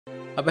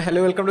അപ്പോൾ hello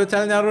welcome to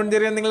channel. ഞാൻ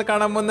റൂൺജെറി. നിങ്ങൾ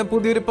കാണാൻ പോകുന്ന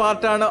പുതിയൊരു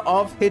പാർട്ടാണ്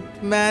ഓഫ്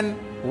ഹിറ്റ്മാൻ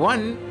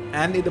 1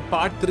 ആൻഡ് ഇത്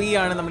പാർട്ട് 3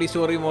 ആണ് നമ്മുടെ ഈ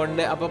സ്റ്റോറി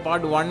മോഡിൻ്റെ. അപ്പോൾ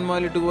പാർട്ട് 1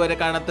 മുതൽ 2 വരെ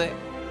കാണാത്ത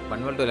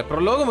 1 മുതൽ 2 അല്ല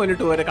പ്രൊലോഗ് മുതൽ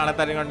 2 വരെ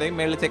കാണാത്തവരുണ്ടെങ്കിൽ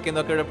മേളിൽ ചെക്ക്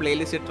ചെയ്യുന്നതൊക്കെ ഇവിടെ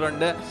പ്ലേലിസ്റ്റ്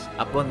ഇട്ടിട്ടുണ്ട്.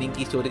 അപ്പോൾ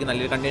നിങ്ങൾക്ക് ഈ സ്റ്റോറിക്ക്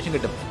നല്ലൊരു കണ്ടീഷൻ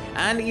കിട്ടും.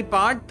 ആൻഡ് ഈ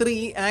പാർട്ട് 3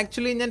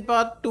 ആക്ച്വലി ഞാൻ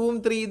പാർട്ട് 2ഉം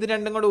 3 ഇത്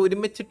രണ്ടും കൂടെ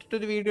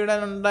ഒരുമിച്ചിട്ടൊരു വീഡിയോ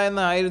ഇടാൻ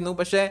ഉണ്ടായെന്നായിരുന്നു.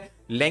 പക്ഷേ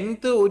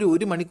ലെങ്ത്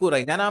ഒരു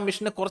മണിക്കൂറായി. ഞാൻ ആ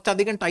മിഷന്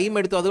കുറച്ചധികം ടൈം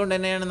എടുത്തു. അതുകൊണ്ട്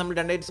തന്നെയാണ് നമ്മൾ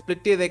രണ്ടായിട്ട്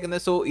സ്പ്ലിറ്റ്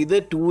ചെയ്തേക്കുന്നത്. സോ ഇത്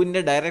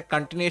 2ൻ്റെ ഡയറക്റ്റ്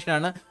കണ്ടിന്യൂഷൻ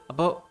ആണ്.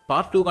 അപ്പോൾ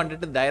പാർട്ട് 2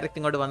 കണ്ടിട്ട് ഡയറക്റ്റ്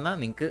ഇങ്ങോട്ട് വന്നാൽ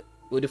നിങ്ങൾക്ക്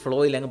ഒരു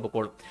ഫ്ലോയിൽ അങ്ങ്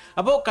പൊക്കോളും.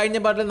 അപ്പോൾ കഴിഞ്ഞ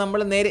പാർട്ടിൽ നമ്മൾ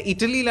നേരെ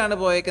ഇറ്റലിയിലാണ്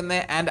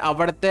പോയേക്കുന്നത്. ആൻഡ്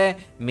അവിടുത്തെ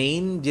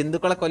മെയിൻ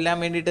ജന്തുക്കളെ കൊല്ലാൻ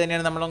വേണ്ടിയിട്ട്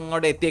തന്നെയാണ് നമ്മൾ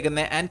അങ്ങോട്ട്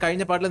എത്തിയേക്കുന്നത്. ആൻഡ്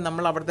കഴിഞ്ഞ പാർട്ടിൽ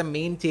നമ്മൾ അവിടുത്തെ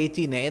മെയിൻ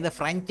ചേച്ചീനെ ഏത്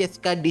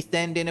ഫ്രാൻചെസ്ക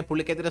ഡിസാൻറ്റിനെ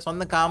പുള്ളിക്കത്തിൻ്റെ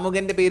സ്വന്തം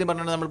കാമുകൻ്റെ പേര്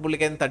പറഞ്ഞുകൊണ്ട് നമ്മൾ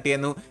പുള്ളിക്കത്തിന്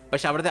തട്ടിയെന്നു.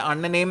 പക്ഷെ അവിടുത്തെ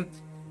അണ്ണനെയും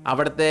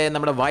അവിടുത്തെ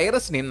നമ്മുടെ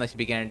വൈറസിനെയും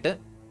നശിപ്പിക്കാനായിട്ട്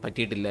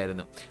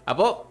പറ്റിയിട്ടില്ലായിരുന്നു.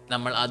 അപ്പോൾ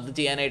നമ്മൾ അത്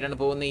ചെയ്യാനായിട്ടാണ്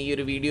പോകുന്നത് ഈ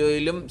ഒരു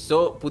വീഡിയോയിലും. സോ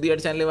പുതിയ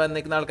ചാനലിൽ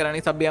വന്നിരിക്കുന്ന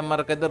ആൾക്കാരാണെങ്കിൽ സബ് ചെയ്യാൻ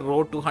മറക്കരുത്.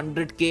 റോഡ് ടു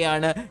 100K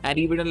ആണ്. ആൻഡ്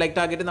ഈ വീഡിയോ ലൈക്ക്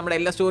ടാർഗറ്റ് നമ്മുടെ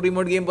എല്ലാ സ്റ്റോറി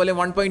മോഡ് ഗെയിം പോലെ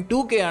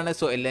 1.2K ആണ്.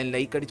 സോ എല്ലാം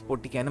ലൈക്ക് അടിച്ച്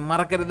പൊട്ടിക്കാനും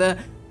മറക്കരുത്.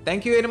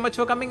 Thank you very much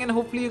for coming and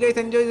hopefully you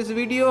guys enjoy this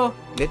video.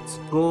 Let's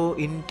go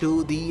into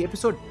the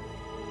episode.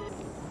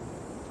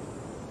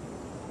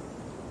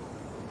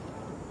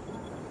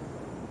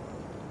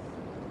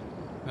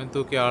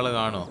 തൂക്കിയ ആള്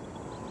കാണോ?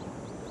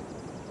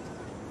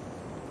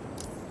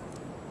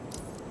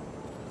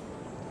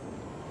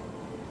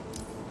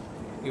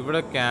 ഇവിടെ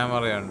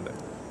ക്യാമറയുണ്ട്.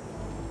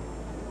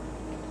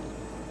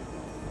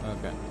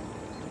 ഓക്കെ,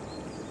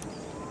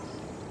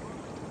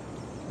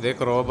 ഇതേ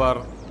crowbar.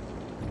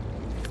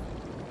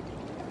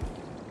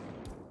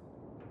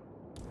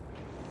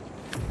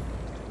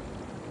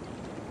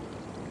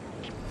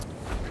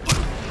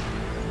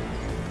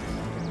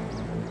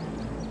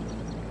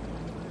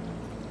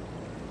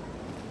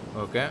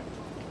 Okay,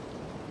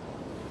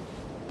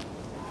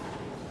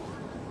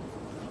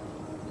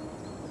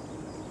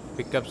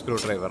 pickup screw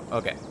driver.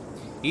 Okay,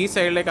 ഈ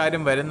സൈഡിലേക്ക്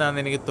ആരും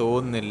വരുന്നതെന്ന് എനിക്ക്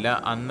തോന്നുന്നില്ല.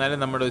 എന്നാലും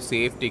നമ്മുടെ ഒരു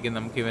സേഫ്റ്റിക്ക്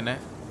നമുക്കിവനെ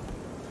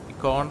ഈ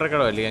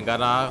കോൺട്രക്കട വലിക്കാം.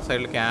 കാരണം ആ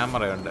സൈഡിൽ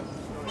ക്യാമറയുണ്ട്.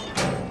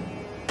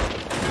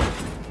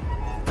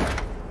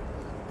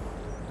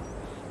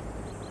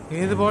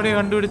 ഏത് ബോഡിയാണ്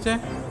കണ്ടുപിടിച്ചേ?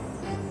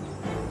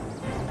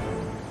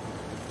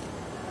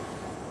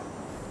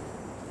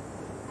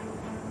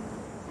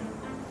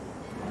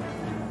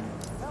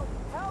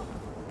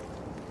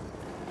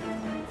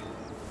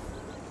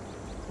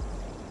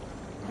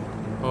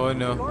 ഓ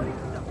നോ,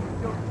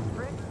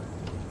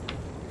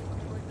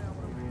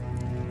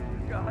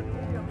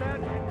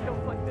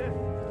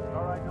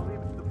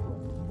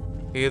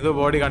 ഏതോ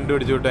ബോഡി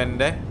കണ്ടുപിടിച്ചു കിട്ടും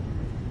എൻ്റെ.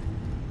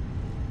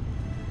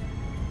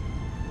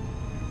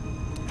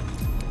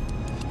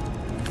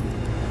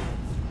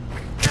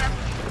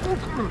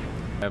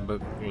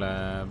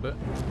 Lab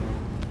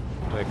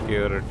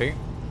security.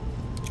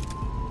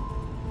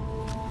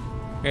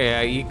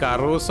 ഈ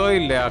കറൂസോ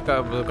ഇല്ലേ,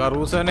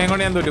 കറൂസോനെയും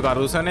കൊണ്ട് ഞാൻ തോറ്റു.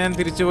 കറൂസോനെ ഞാൻ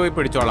തിരിച്ചു പോയി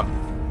പിടിച്ചോളാം.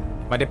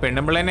 മറ്റേ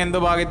പെണ്ണുമ്പിള്ളേനെ എന്തോ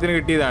ഭാഗ്യത്തിന്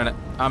കിട്ടിയതാണ്.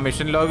 ആ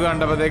മിഷൻ ലോഗ്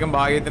കണ്ടപ്പോഴത്തേക്കും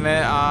ഭാഗ്യത്തിന്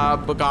ആ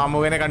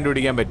കാമുകനെ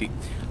കണ്ടുപിടിക്കാൻ പറ്റി.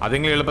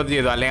 അതെങ്കിലും എളുപ്പത്തിൽ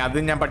ചെയ്തു. അല്ലെങ്കിൽ അത്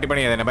ഞാൻ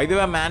പട്ടിപ്പണി ചെയ്തേനെ. ഇത്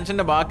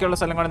മാൻഷൻ്റെ ബാക്കിയുള്ള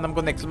സ്ഥലങ്ങളിൽ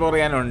നമുക്കൊന്ന് എക്സ്പ്ലോർ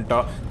ചെയ്യാനുണ്ട് കേട്ടോ.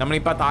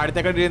 നമ്മളിപ്പോൾ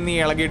താഴത്തേക്കോട്ട് ഇരുന്ന്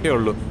ഇളകിയിട്ടേ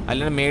ഉള്ളൂ.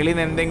 അല്ലെങ്കിൽ മേളിൽ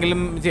നിന്ന്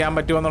എന്തെങ്കിലും ചെയ്യാൻ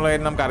പറ്റുമോ എന്നുള്ള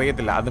കാര്യം നമുക്ക്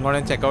അറിയത്തില്ല. അതും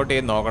കൂടെ ചെക്കൗട്ട്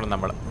ചെയ്ത്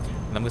നോക്കണം.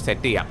 നമുക്ക്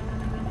സെറ്റ് ചെയ്യാം.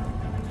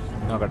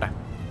 നോക്കട്ടെ.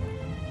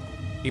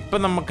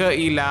 ഇപ്പം നമുക്ക്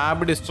ഈ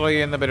ലാബ് ഡിസ്ട്രോയ്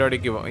ചെയ്യുന്ന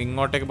പരിപാടിക്ക്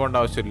ഇങ്ങോട്ടേക്ക് പോകേണ്ട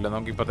ആവശ്യമില്ല.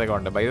 നമുക്ക് ഇപ്പോഴത്തേക്ക്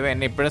ഉണ്ട്.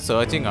 എന്നെ ഇപ്പോഴും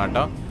സെർച്ചിങ്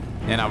കേട്ടോ.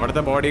 ഞാൻ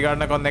അവിടുത്തെ ബോഡി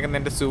ഗാർഡിനൊക്കെ വന്നേക്കുന്ന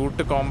എൻ്റെ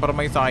സ്യൂട്ട്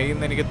കോംപ്രമൈസ് ആയി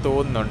എന്ന് എനിക്ക്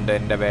തോന്നുന്നുണ്ട്.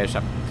 എൻ്റെ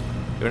വേഷം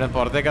ഇവിടെ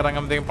പുറത്തേക്ക്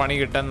ഇറങ്ങുമ്പോഴത്തേക്കും പണി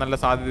കിട്ടാൻ നല്ല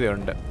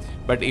സാധ്യതയുണ്ട്.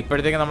 ബട്ട്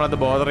ഇപ്പോഴത്തേക്ക് നമ്മളത്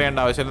ബോധർ ചെയ്യേണ്ട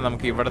ആവശ്യമില്ല.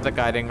 നമുക്ക് ഇവിടുത്തെ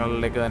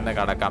കാര്യങ്ങളിലേക്ക് തന്നെ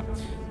കടക്കാം.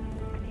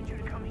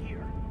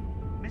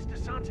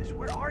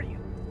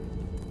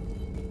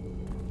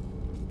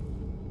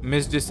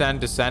 മിസ്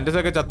ഡിസാൻറ്റസ്. സാൻറ്റസ്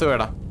ഒക്കെ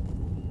ചത്തുവേടാ.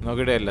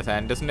 നോക്കിയിട്ടേയില്ല.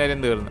 സാൻറ്റസിൻ്റെ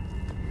കാര്യം തീർന്നു.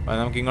 അപ്പോൾ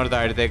നമുക്ക് ഇങ്ങോട്ട്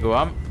താഴത്തേക്ക്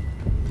പോവാം.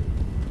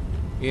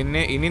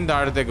 ഇനിയും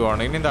താഴത്തേക്ക്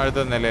പോകണം. ഇനിയും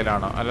താഴത്തെ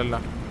നിലയിലാണോ?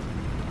 അല്ലല്ലോ.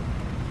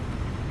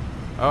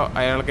 ഓ,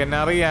 അയാൾക്ക് എന്നെ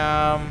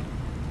അറിയാം.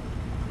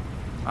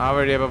 ആ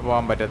വഴിയപ്പോൾ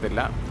പോകാൻ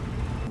പറ്റത്തില്ല.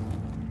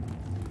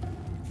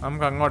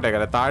 നമുക്ക്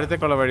അങ്ങോട്ടേക്കല്ല,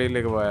 താഴത്തേക്കുള്ള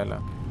വഴിയിലേക്ക് പോയാലോ?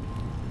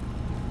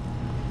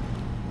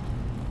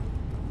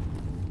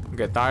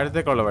 ഓക്കെ,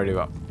 താഴത്തേക്കുള്ള വഴി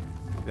പോവാം.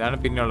 ഇതാണ്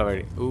പിന്നെയുള്ള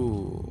വഴി.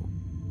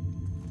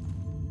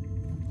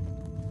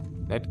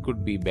 That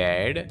could be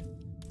bad.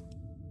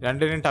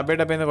 രണ്ടിനും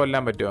ടബേന്ന്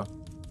കൊല്ലാൻ പറ്റുമോ?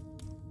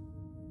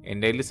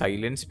 എൻ്റെ കയ്യിൽ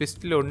സൈലൻസ്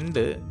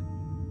പിസ്റ്റലുണ്ട്.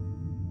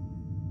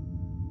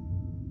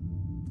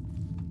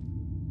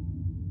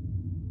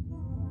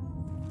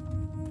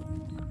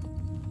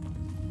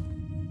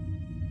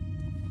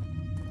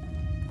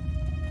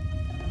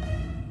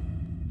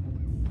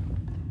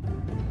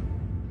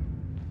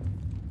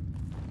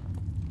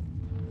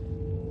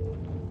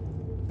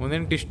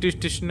 മൂന്നിനും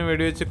ടിഷിന്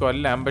വെടിവെച്ച്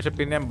കൊല്ലാം. പക്ഷെ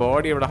പിന്നെ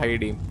ബോഡി ഇവിടെ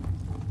ഹൈഡ് ചെയ്യും.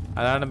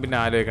 അതാണ് പിന്നെ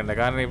ആലോചിക്കേണ്ടത്.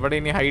 കാരണം ഇവിടെ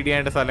ഇനി ഹൈഡ്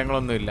ചെയ്യാനായിട്ട്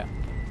സ്ഥലങ്ങളൊന്നുമില്ല.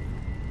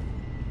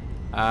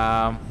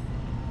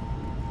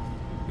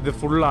 ഇത്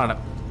ഫുള്ളാണ്.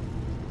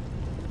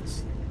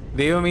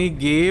 ദൈവം, ഈ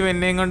ഗെയിം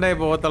എന്നെയും കൊണ്ടായി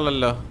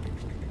പോകത്തുള്ളല്ലോ.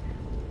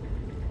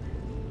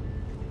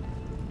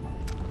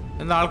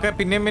 എന്താ ആൾക്കാർ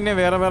പിന്നെയും പിന്നെ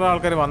വേറെ വേറെ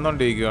ആൾക്കാർ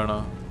വന്നോണ്ടിരിക്കുകയാണോ?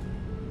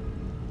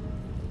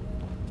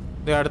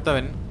 ഇത്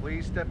അടുത്തവൻ.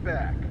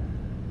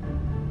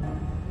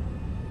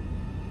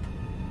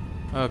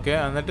 ഓക്കെ,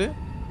 എന്നിട്ട്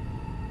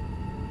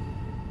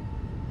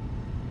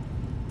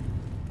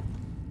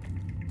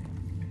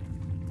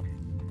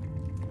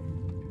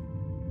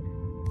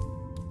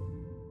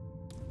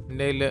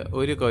എൻ്റെ കയ്യിൽ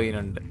ഒരു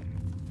കോയിനുണ്ട്.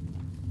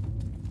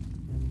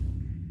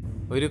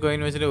 ഒരു കോയിൻ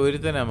വെച്ചിട്ട്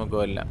ഒരുത്തന്നെ നമുക്ക്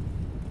കൊല്ലാം.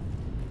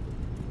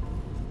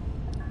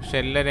 പക്ഷെ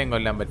എല്ലാവരെയും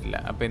കൊല്ലാൻ പറ്റില്ല.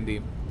 അപ്പം എന്ത്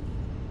ചെയ്യും?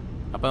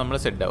 അപ്പം നമ്മൾ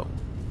സെറ്റാവും.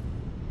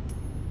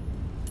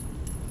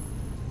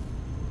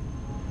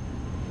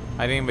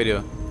 ആരെയും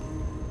വരുമോ?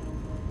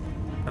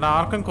 എടാ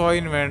ആർക്കും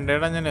കോയിൻ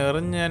വേണ്ടടാ.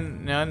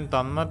 ഞാൻ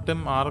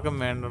തന്നിട്ടും ആർക്കും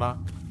വേണ്ടടാ.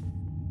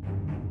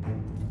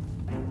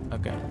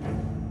 Okay,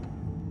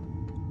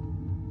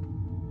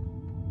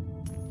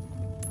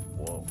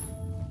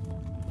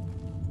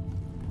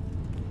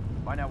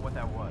 Find out what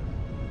that was.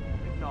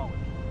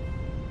 Acknowledge.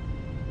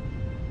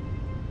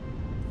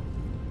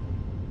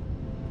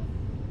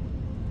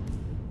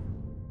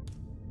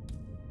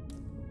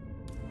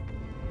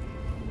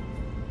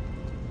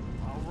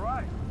 All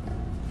right.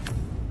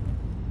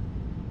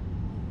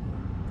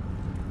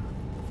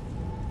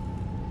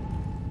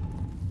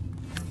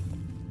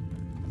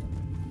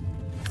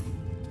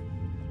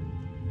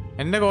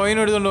 എന്റെ കോയിൻ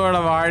എടുത്തോണ്ട്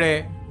പോടാ വാഴേ.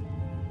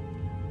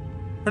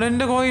 എടാ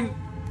എന്റെ coin.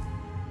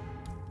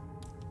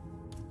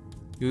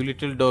 U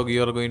little dog, you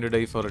are going to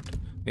die for it.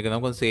 ഇതൊക്കെ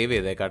നമുക്കൊന്ന് സേവ്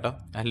ചെയ്തേക്കാം കേട്ടോ.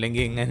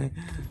 അല്ലെങ്കിൽ ഇങ്ങനെ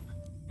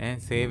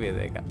സേവ്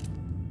ചെയ്തേക്കാം.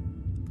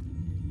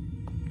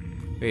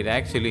 വെയിറ്റ്,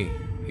 ആക്ച്വലി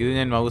ഇത്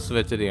ഞാൻ മൗസ്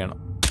വെച്ചിട്ട് ചെയ്യണം.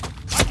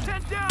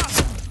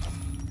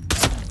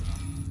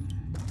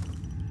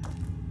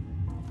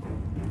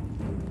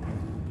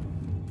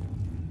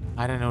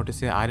 ആരും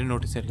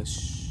നോട്ടീസ് ചെയ്യല്ല.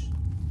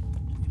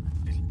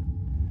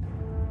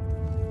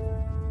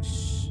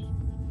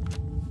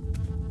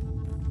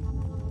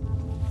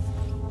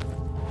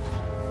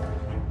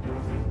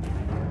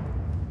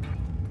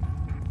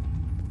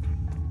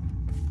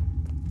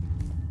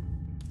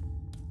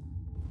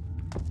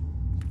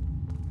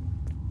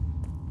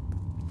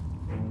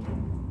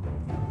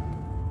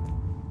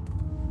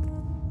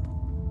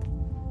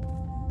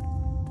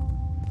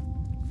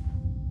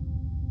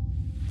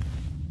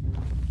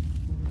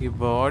 ഈ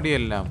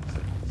ബോഡിയെല്ലാം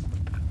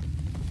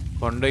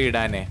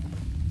കൊണ്ടുപോയിടാനേ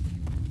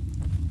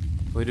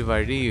ഒരു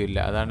വഴിയുമില്ല.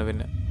 അതാണ്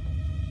പിന്നെ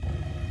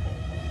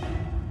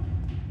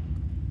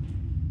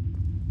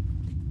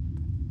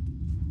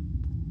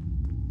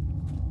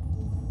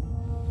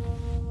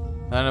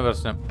അതാണ്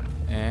പ്രശ്നം.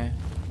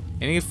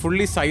 എനിക്ക്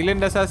ഫുള്ളി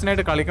സൈലന്റ്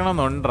അസാസിനായിട്ട്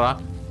കളിക്കണമെന്നുണ്ടാ.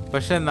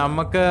 പക്ഷെ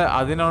നമുക്ക്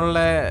അതിനുള്ള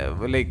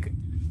ലൈക്ക്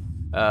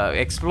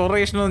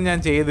എക്സ്പ്ലോറേഷനൊന്നും ഞാൻ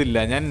ചെയ്തില്ല.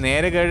 ഞാൻ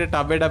നേരെ കേട്ട്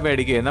ടബേ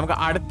അടിക്കുക. നമുക്ക്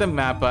അടുത്ത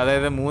മാപ്പ്,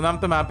 അതായത്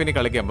മൂന്നാമത്തെ മാപ്പിന്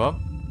കളിക്കുമ്പോൾ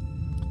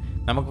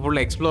നമുക്ക് ഫുൾ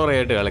എക്സ്പ്ലോർ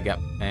ചെയ്തിട്ട് കളിക്കാം.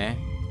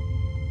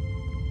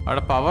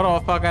 അവിടെ പവർ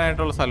ഓഫ്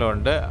ആക്കാനായിട്ടുള്ള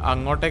സ്ഥലമുണ്ട്.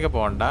 അങ്ങോട്ടേക്ക്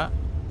പോകണ്ട.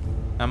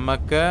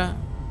 നമുക്ക്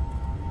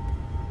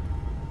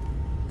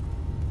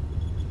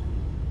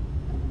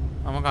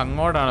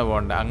അങ്ങോട്ടാണ്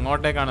പോകേണ്ടത്.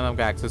 അങ്ങോട്ടേക്കാണ്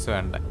നമുക്ക് ആക്സസ്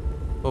വേണ്ടത്.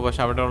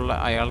 പക്ഷെ അവിടെ ഉള്ള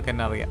അയാൾക്ക്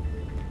തന്നെ അറിയാം.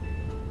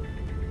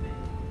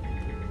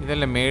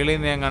 ഇതല്ലേ മേളിൽ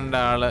നിന്ന് ഞാൻ കണ്ട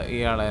ആള്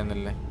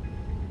ഇയാളായിരുന്നില്ലേ?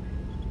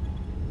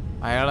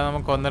 അയാളെ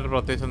നമുക്ക് കൊന്നിട്ട്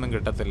പ്രത്യേകിച്ചൊന്നും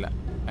കിട്ടത്തില്ല.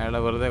 അയാളെ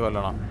വെറുതെ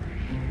കൊല്ലണം.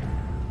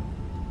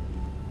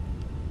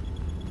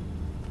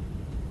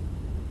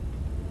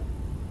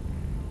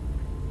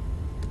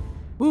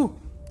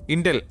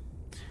 Intel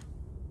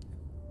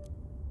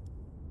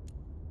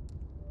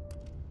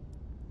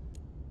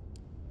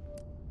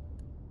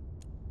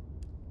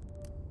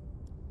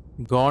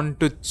gone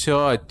to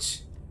church.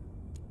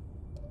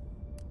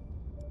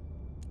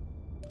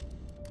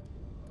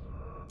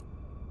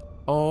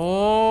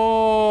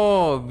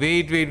 Oh,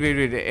 wait.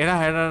 എടാ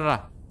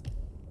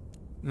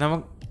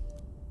നമുക്ക്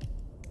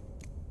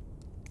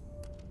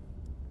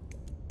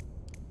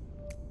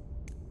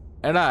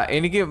എടാ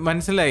എനിക്ക്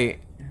മനസ്സിലായി.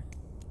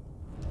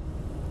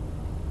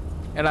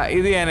 എടാ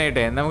ഇത്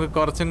ചെയ്യാനായിട്ടേ നമുക്ക്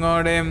കുറച്ചും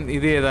കൂടെ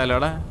ഇത് ചെയ്താലോ?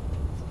 എടാ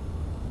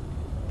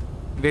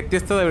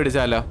വ്യത്യസ്തത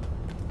പിടിച്ചാലോ?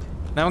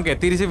 നമുക്ക്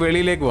തിരിച്ച്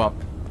വെളിയിലേക്ക് പോവാം.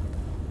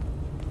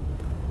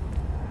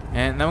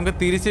 നമുക്ക്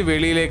തിരിച്ച്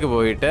വെളിയിലേക്ക്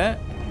പോയിട്ട്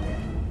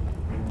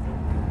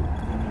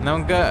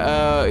നമുക്ക്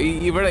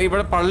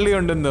ഇവിടെ പള്ളി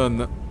ഉണ്ടെന്ന്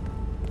തോന്നുന്നു.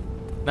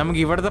 നമുക്ക്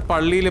ഇവിടുത്തെ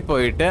പള്ളിയിൽ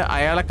പോയിട്ട്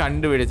അയാളെ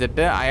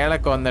കണ്ടുപിടിച്ചിട്ട് അയാളെ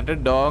കൊന്നിട്ട്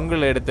ഡോങ്കിൾ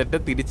എടുത്തിട്ട്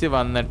തിരിച്ച്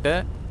വന്നിട്ട്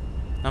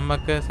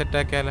നമുക്ക്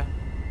സെറ്റാക്കിയാലോ?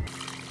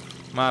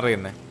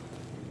 മാറിയെന്നേ.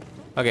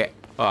 ഓക്കെ.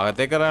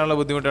 അകത്തേക്ക് കയറാനുള്ള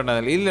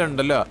ബുദ്ധിമുട്ടുണ്ടായിരുന്നില്ല.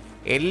 ഇല്ലുണ്ടല്ലോ,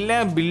 എല്ലാ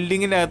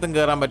ബിൽഡിങ്ങിൻ്റെ അകത്തും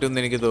കയറാൻ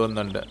പറ്റുമെന്ന് എനിക്ക്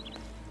തോന്നുന്നുണ്ട്.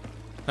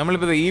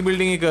 നമ്മളിപ്പോൾ ഈ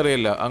ബിൽഡിങ്ങിൽ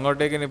കയറിയല്ലോ,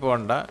 അങ്ങോട്ടേക്ക് ഇനി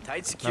പോകണ്ട.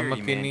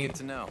 നമുക്കിനി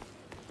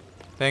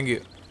thank you.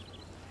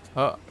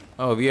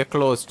 V R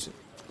closed.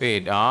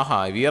 Wait,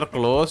 V R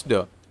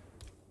ക്ലോസ്ഡോ?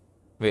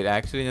 Wait,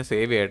 actually ഞാൻ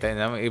സേവ് ചെയ്യട്ടെ.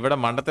 ഞാൻ ഇവിടെ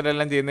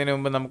മണ്ടത്തിലെല്ലാം ചെയ്യുന്നതിന്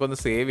മുമ്പ് നമുക്കൊന്ന്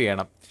സേവ്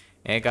ചെയ്യണം.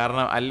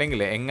 കാരണം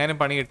അല്ലെങ്കിൽ എങ്ങാനും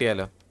പണി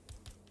കിട്ടിയാലോ?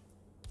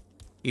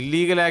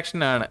 ഇല്ലീഗൽ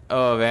ആക്ഷനാണ്.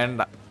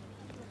 വേണ്ട,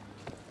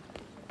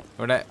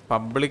 ഇവിടെ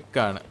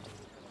പബ്ലിക്കാണ്.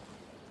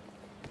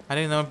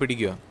 അല്ലെങ്കിൽ നമ്മൾ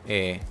പിടിക്കുമോ?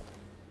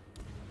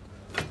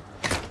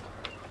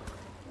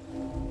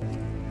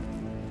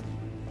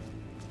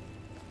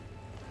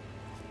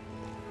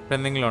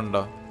 എന്തെങ്കിലും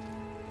ഉണ്ടോ?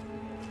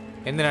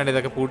 എന്തിനാണ്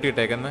ഇതൊക്കെ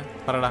പൂട്ടിയിട്ടേക്കെന്ന്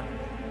പറടാ.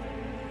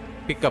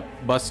 Pickup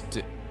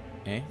bus.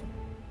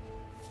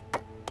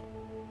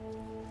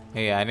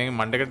 ആരെങ്കിലും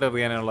മണ്ടക്കെട്ട്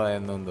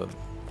എറിയാനുള്ളതായെന്ന് തോന്നുന്നു.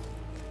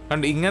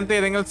 കണ്ട് ഇങ്ങനത്തെ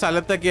ഏതെങ്കിലും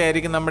സ്ഥലത്തൊക്കെ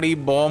ആയിരിക്കും നമ്മുടെ ഈ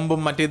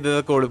ബോംബും മറ്റേ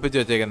ഇതൊക്കെ ഒളിപ്പിച്ച്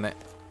വെച്ചേക്കുന്നത്.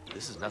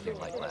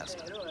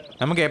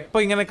 നമുക്ക് എപ്പോ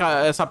ഇങ്ങനെ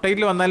സബ്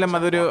ടൈറ്റിൽ വന്നാലും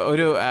അതൊരു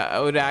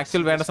ഒരു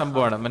ആക്ച്വൽ വേണ്ട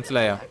സംഭവമാണ്.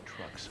 മനസ്സിലായോ?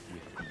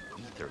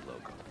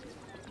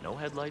 No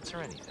headlights or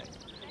anything.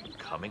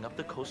 Coming up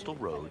the coastal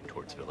road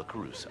towards Villa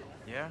Caruso.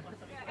 Yeah?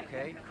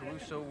 Okay,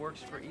 Caruso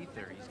works for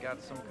Ether. He's got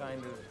some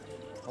kind of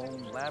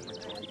home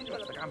laboratory.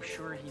 Like, I'm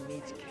sure he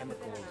needs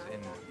chemicals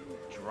and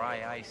dry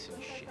ice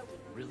and shit.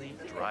 Really?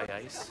 Dry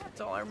ice?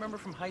 That's all I remember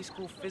from high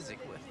school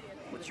physics.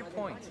 What's your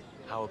point?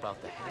 How about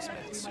the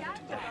hazmat suit?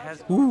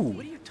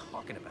 What are you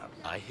talking about?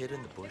 I hid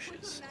in the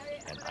bushes,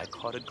 and I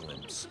caught a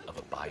glimpse of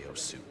a bio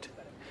suit.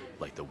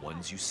 Like the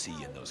ones you see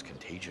in those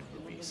Contagion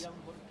movies.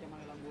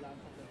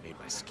 Made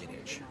my skin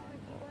itch.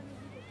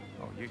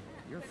 Oh,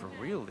 you're for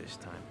real this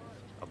time.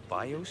 A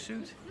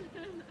biosuit? What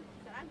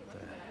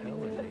the hell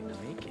are they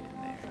making in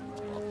there?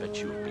 I'll bet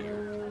you a beer.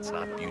 It's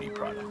not beauty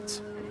products.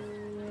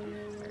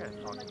 I gotta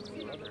talk to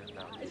my brother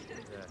about it.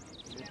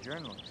 He's a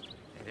journalist.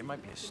 Hey, there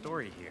might be a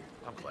story here.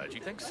 I'm glad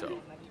you think so.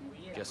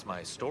 Guess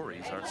my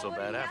stories aren't so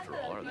bad after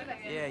all, are they?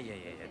 Yeah.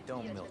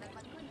 Don't milk it.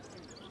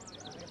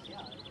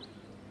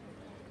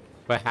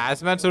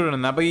 ഹാസ്മാറ്റ് suit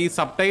ഉണ്ട്. അപ്പോൾ ഈ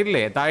sub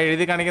ടൈറ്റിലേ താഴെ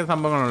എഴുതി കാണിക്കുന്ന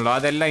സംഭവങ്ങളുണ്ടല്ലോ,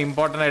 അതെല്ലാം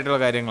important ആയിട്ടുള്ള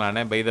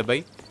കാര്യങ്ങളാണ്. By the by.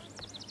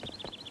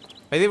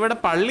 ഇത് ഇവിടെ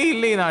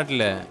പള്ളിയില്ലേ ഈ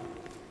നാട്ടില്?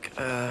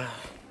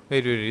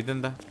 വരൂ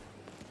ഇതെന്താ?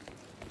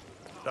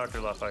 Dr.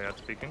 Lafayette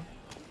speaking.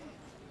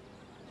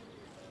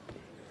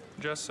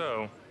 Just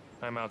so.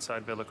 I'm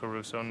outside Villa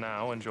Caruso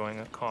now, enjoying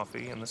a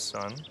coffee in the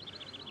sun.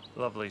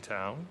 Lovely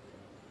town.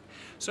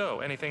 So,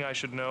 anything I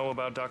should know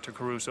about Dr.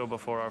 Caruso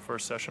before our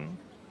first session?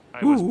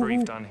 I was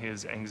briefed on his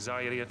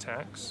anxiety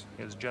attacks,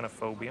 his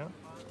genophobia.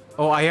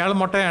 അയാൾ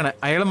മൊട്ടയാണ്.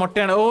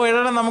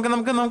 എടാ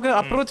നമുക്ക്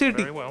approach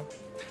കിട്ടി. Very well.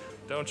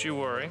 Don't you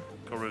worry.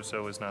 Caruso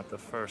is not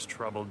the first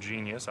troubled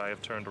genius I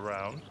have turned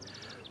around.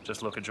 Just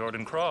look at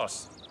Jordan Cross.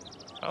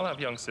 I'll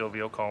have young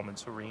Silvio calm and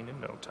serene in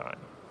no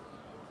time.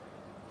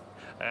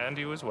 And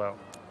you as well.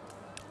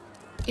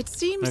 It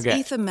seems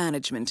Ether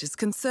management is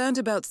concerned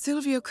about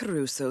Silvio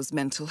Caruso's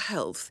mental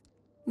health,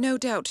 no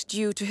doubt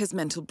due to his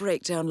mental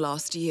breakdown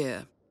last year.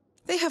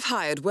 They have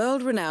hired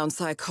world-renowned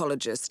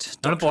psychologist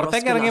Dr.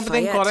 Lafayette to treat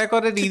the neurotic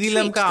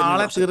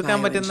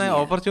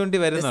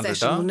bioengineer. The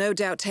session will no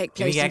doubt take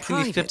place in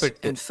private,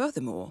 and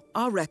furthermore,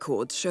 our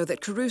records show that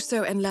Caruso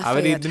and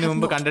Lafayette have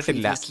not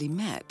previously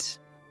met.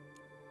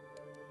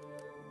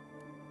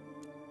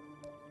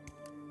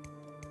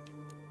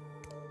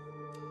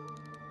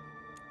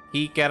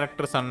 Key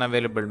characters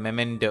unavailable.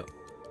 Memento.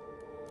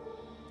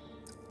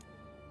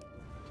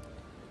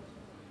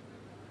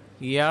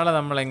 ഇയാളെ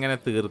നമ്മൾ എങ്ങനെ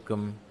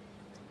തീർക്കും?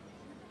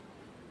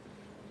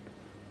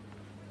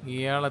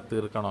 ഇയാളെ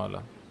തീർക്കണമല്ലോ.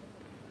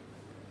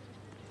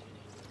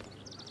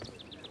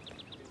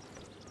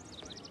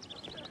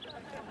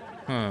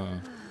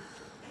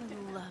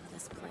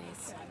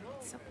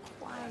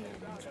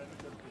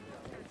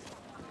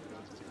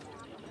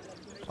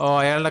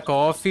 അയാളുടെ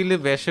കോഫിയിൽ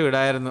വിഷം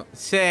ഇടായിരുന്നു.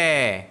 ശേ,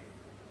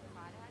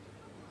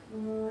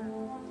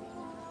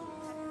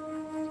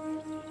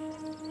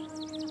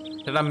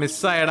 ചേട്ടാ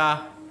മിസ്സായടാ.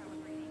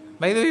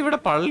 ഇത് ഇവിടെ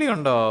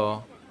പള്ളിയുണ്ടോ?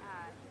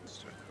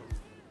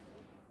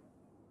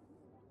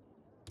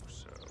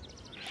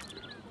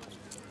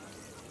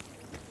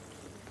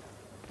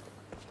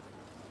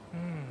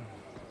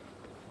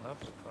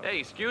 Hey,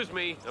 excuse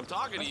me. I'm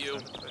talking to you.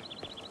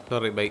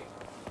 Sorry, bye.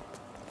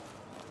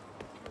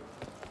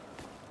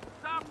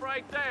 Stop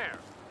right there.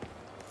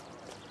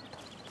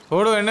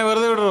 ഓടോ, എന്നെ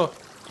വെറുതെ വിടറോ.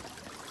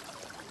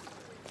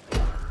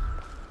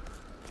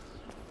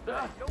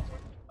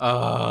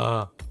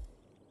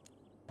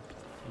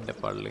 എന്റെ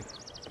പള്ളി.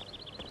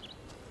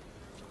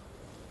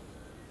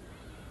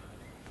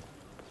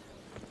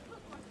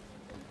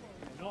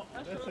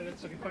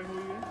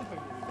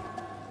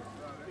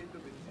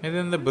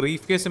 ഇതെന്താ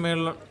ബ്രീഫ് കേസ്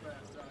മേളിൽ?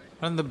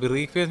 എന്താ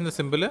ബ്രീഫ് കേസിന്റെ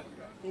സിമ്പിള്?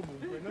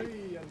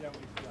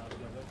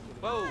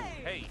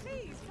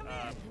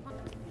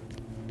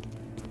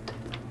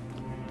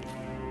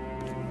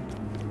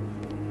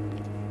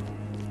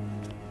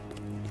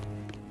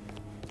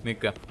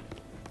 നിക്ക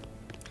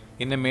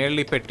ഇന്നെ മേളിൽ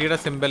ഈ പെട്ടിയുടെ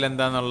സിമ്പിൾ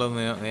എന്താന്നുള്ളത്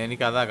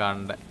എനിക്കതാ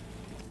കാണണ്ടേ.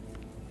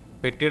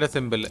 പെട്ടിയുടെ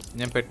സിമ്പിൾ,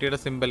 ഞാൻ പെട്ടിയുടെ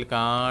സിമ്പിൾ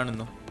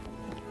കാണുന്നു.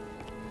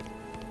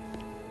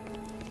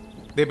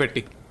 ഇതേ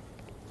പെട്ടി.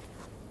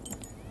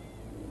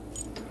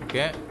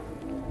 Okay,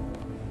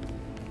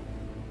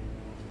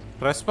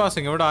 ട്രെസ്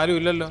passing. ഇവിടെ ആരും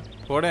ഇല്ലല്ലോ.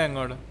 പോടെ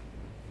അങ്ങോട്ട്.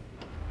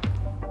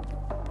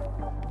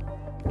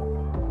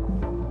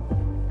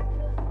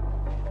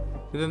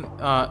 ഇത്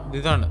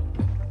ഇതാണ്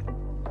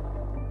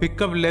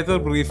pickup leather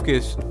brief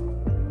case.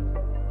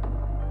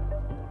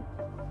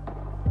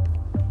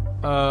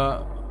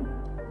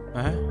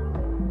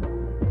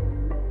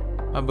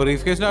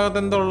 Brief കേസിനകത്ത്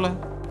എന്താ ഉള്ളത്?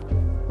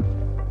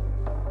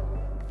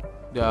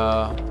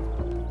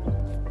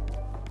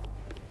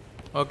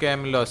 Okay, I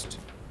M lost.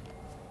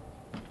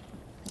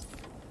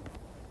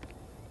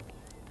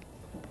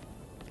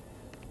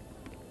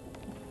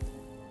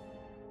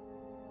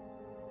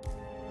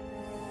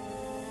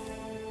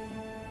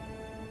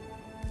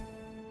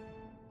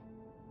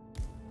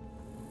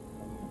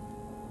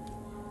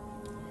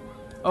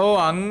 ഓ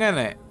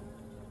അങ്ങനെ.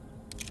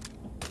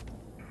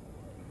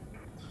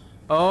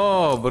 ഓ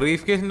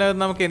ബ്രീഫ് കേസിൻ്റെ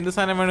അകത്ത് നമുക്ക് എന്ത്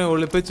സാധനം വേണമെങ്കിൽ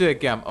ഒളിപ്പിച്ച്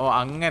വെക്കാം. ഓ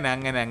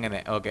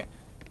അങ്ങനെ. ഓക്കെ.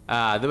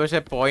 അത് പക്ഷെ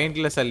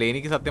പോയിന്റ്ലെസ് അല്ലേ.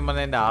 എനിക്ക് സത്യം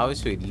പറഞ്ഞാൽ എൻ്റെ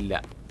ആവശ്യമില്ല.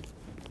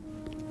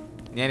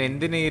 ഞാൻ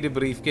എന്തിനാ ഈ ഒരു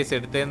ബ്രീഫ് കേസ്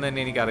എടുത്തതെന്ന്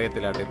തന്നെ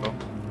എനിക്കറിയത്തില്ല കേട്ടോ ഇപ്പം.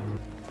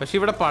 പക്ഷെ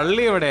ഇവിടെ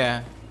പള്ളി എവിടെയാ?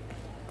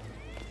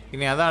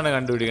 ഇനി അതാണ്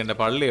കണ്ടുപിടിക്കേണ്ടത്,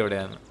 പള്ളി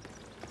എവിടെയാണ്.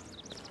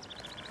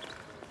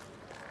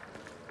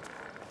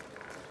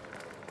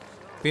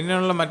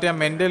 പിന്നെയുള്ള മറ്റേ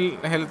മെന്റൽ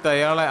ഹെൽത്ത്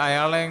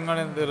അയാളെ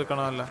ഇങ്ങനെ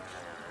തീർക്കണമല്ലോ.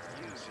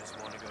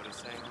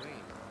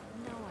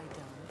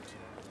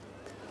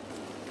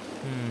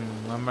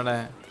 നമ്മുടെ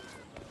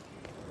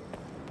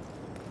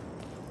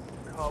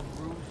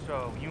Caruso,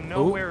 you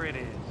know where it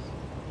is.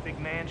 Big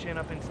mansion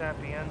up in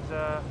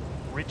Sapienza,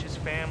 richest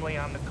family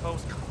on the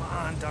coast. Come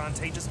on,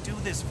 Dante, just do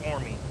this for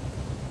me.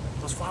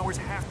 Those flowers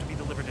have to be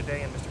delivered today,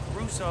 and Mr.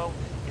 Caruso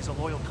is a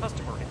loyal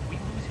customer. If we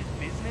lose his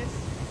business,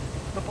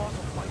 the boss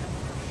will fight him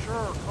for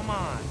sure. Come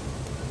on.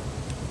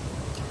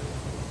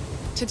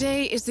 Today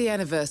is the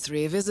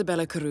anniversary of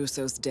Isabella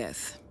Caruso's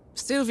death.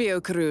 Silvio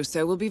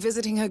Caruso will be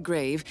visiting her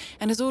grave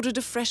and has ordered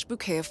a fresh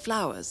bouquet of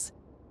flowers.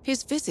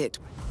 His visit...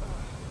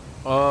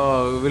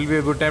 will be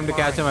a good time to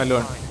catch him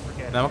alone.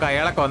 നമുക്ക്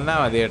അയാളെ കൊന്നാ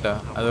മതി കേട്ടോ,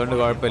 അതുകൊണ്ട്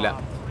കുഴപ്പമില്ല.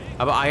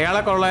 അപ്പൊ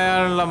അയാളെ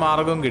കൊള്ളാനുള്ള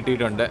മാർഗവും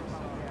കിട്ടിയിട്ടുണ്ട്.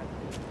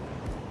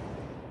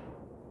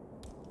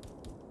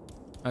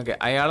 ഓക്കെ,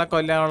 അയാളെ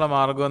കൊല്ലാനുള്ള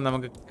മാർഗവും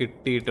നമുക്ക്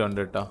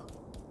കിട്ടിയിട്ടുണ്ട് കേട്ടോ.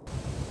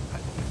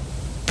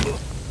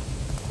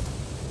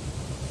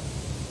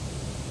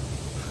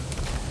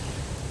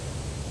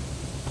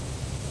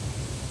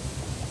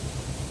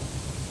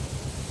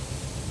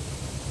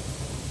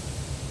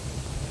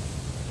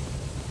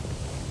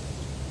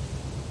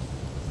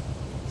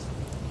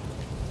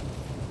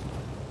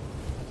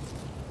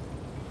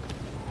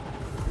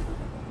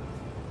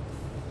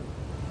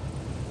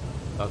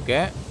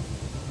 Okay.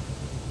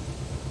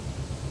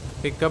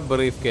 Pick up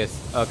briefcase.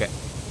 Okay.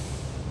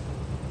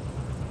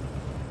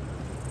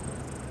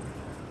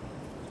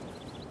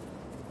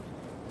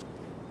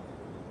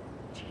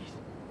 Jeez.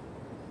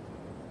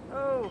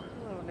 Oh,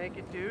 hello,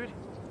 naked dude.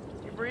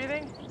 You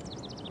breathing?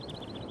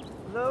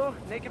 Hello,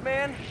 naked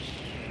man?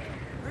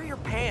 Where are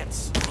your pants?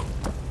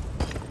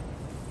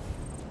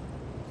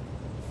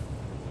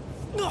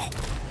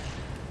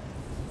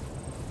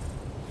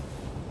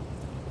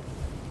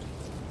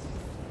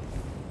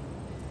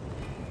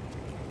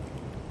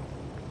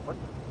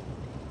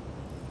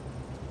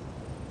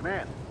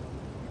 Man,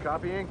 you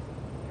copying?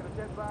 Got a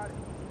dead body.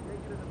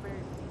 Take it in the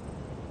face.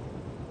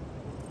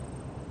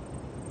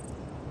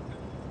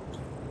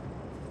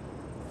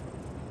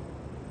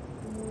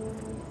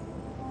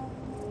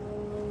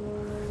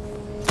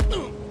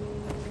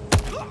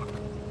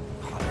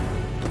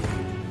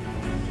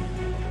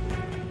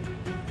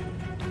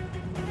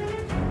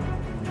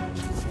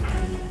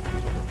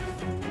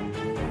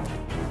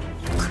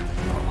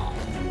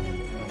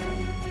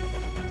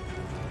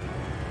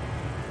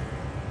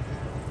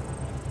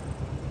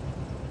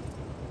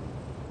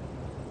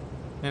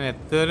 ഞാൻ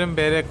എത്രയും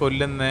പേരെ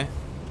കൊല്ലുന്നേ.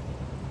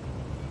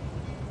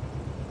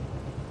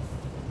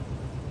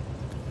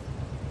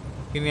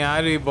 ഇനി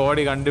ആരും ഈ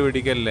body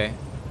കണ്ടുപിടിക്കല്ലേ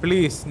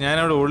please.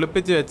 ഞാനവിടെ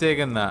ഒളിപ്പിച്ച്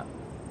വെച്ചേക്കുന്ന.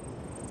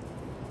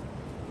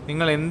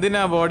 നിങ്ങൾ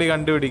എന്തിനാ body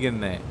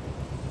കണ്ടുപിടിക്കുന്നേ?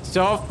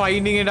 Stop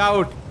finding it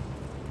out.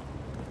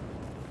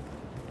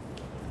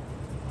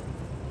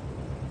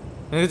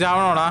 നിനക്ക്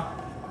ചാവണോടാ?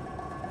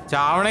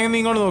 ചാവണമെങ്കിൽ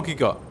നിങ്ങൾ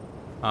നോക്കിക്കോ.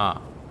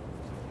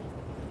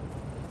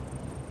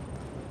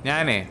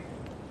 ഞാനേ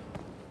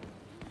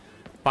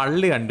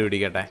പള്ളി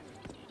കണ്ടുപിടിക്കട്ടെ.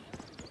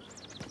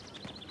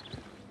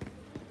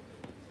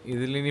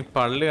 ഇതിലിനി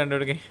പള്ളി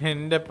കണ്ടുപിടിക്കാൻ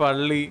എൻ്റെ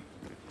പള്ളി.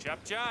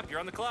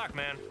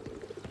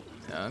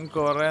 ഞാൻ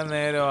കുറെ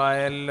നേരം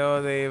ആയല്ലോ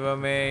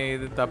ദൈവമേ,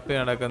 ഇത് തപ്പി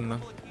നടക്കുന്നു.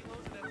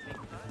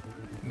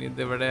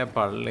 ഇതെവിടെയാ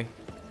പള്ളി?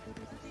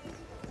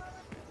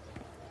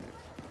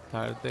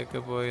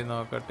 താഴത്തേക്ക് പോയി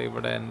നോക്കട്ടെ,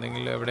 ഇവിടെ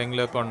എന്തെങ്കിലും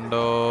എവിടെയെങ്കിലും ഒക്കെ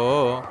ഉണ്ടോ.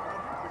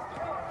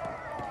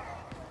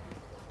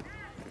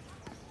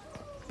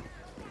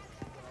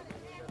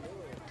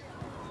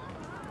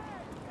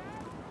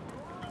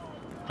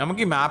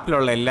 നമുക്ക് ഈ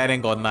മാപ്പിലുള്ള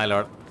എല്ലാരെയും കൊന്നാലോ.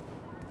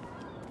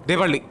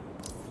 പള്ളി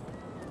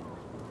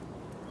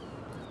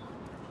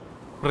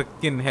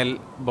ഫ്രിക്കിൻ ഹെൽ,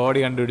 ബോഡി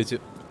കണ്ടുപിടിച്ചു.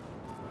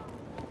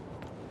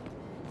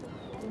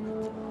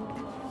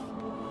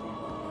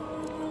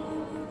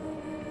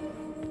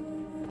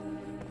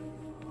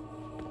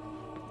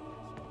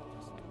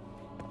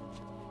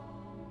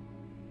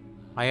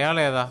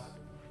 അയാളേതാ?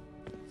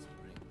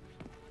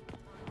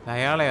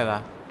 അയാളേതാ?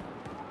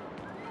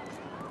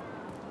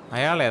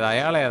 അയാളേതാ?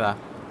 അയാളേതാ?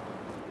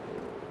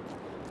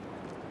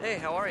 Hey,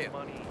 how are you?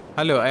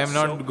 Hello, I am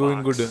not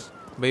going good.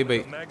 Bye bye.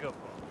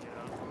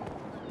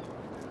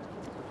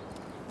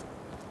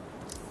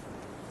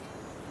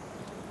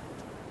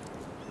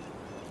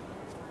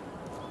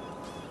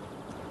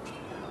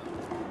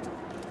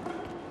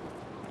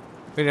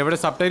 പിന്നെ എവിടെ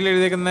സബ്ടൈറ്റിൽ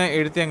എഴുതിയേക്കുന്ന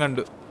എഴുത്ത് ഞാൻ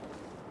കണ്ടു.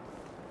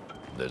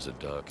 There's a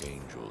dark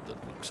angel that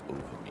looks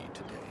over me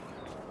today.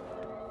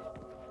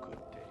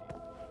 Good day.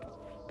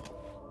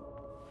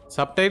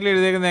 Subtitle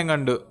എഴുതിയേക്കുന്ന ഞാൻ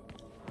കണ്ടു.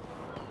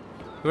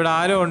 ഇവിടെ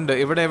ആരോ ഉണ്ട്.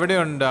 ഇവിടെ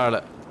എവിടെയുണ്ട് ആള്?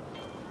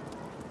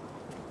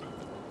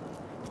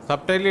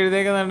 സബ്ടൈറ്റിൽ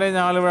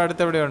എഴുതിയേക്കുന്നുണ്ടെങ്കിൽ ആളിവിടെ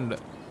അടുത്ത് എവിടെയുണ്ട്.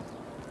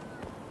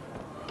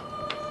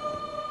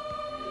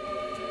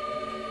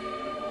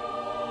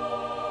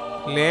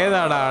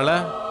 ഏതാണ് ആള്?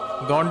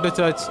 Gone to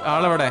church.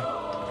 ആളെവിടെ?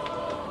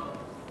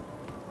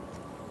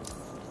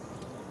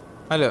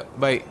 Hello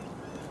bye.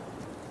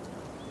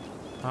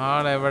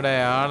 ആളെവിടെ?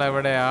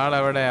 ആളെവിടെ?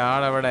 ആളെവിടെ?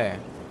 ആളെവിടെ?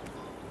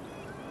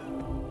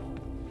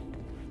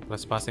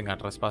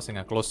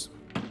 ട്രസ്പാസിംഗ് close.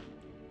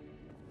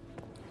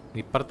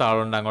 ഇപ്പുറത്തെ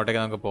ആളുണ്ട്,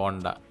 അങ്ങോട്ടേക്ക് നമുക്ക്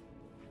പോകണ്ട.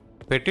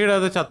 പെട്ടിയുടെ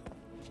അത്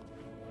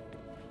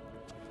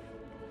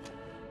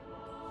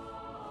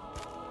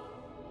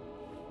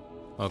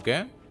ഓക്കെ.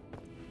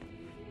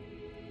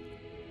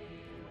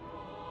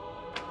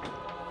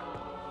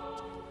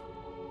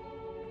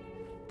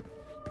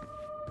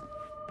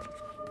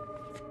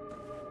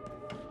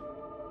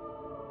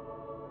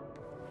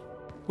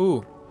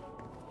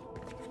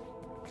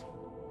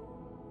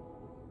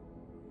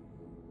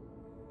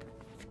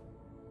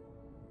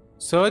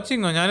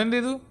 സെർച്ചിങ്ങോ? ഞാൻ എന്ത്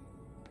ചെയ്തു?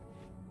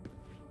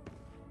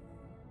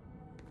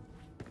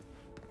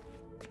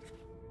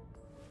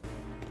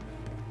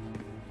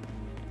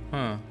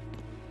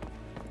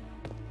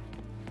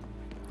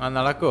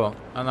 നടക്കുവോ?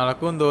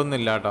 നടക്കുമെന്ന്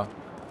തോന്നുന്നില്ല കേട്ടോ.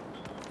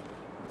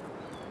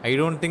 I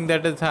don't think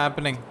that is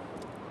happening.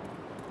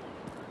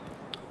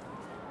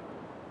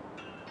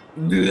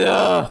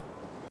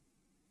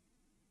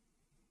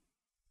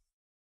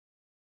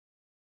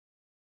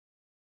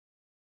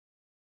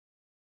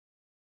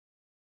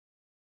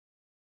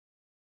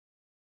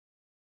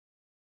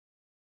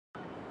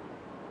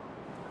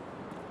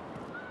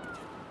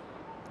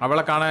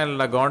 അവളെ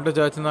കാണാനില്ല. ഗോൺ ടു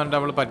ചേർച്ച് എന്ന് പറഞ്ഞിട്ട്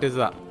അവൾ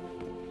പറ്റിച്ചതാ.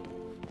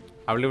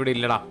 അവളിവിടെ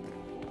ഇല്ലടാ.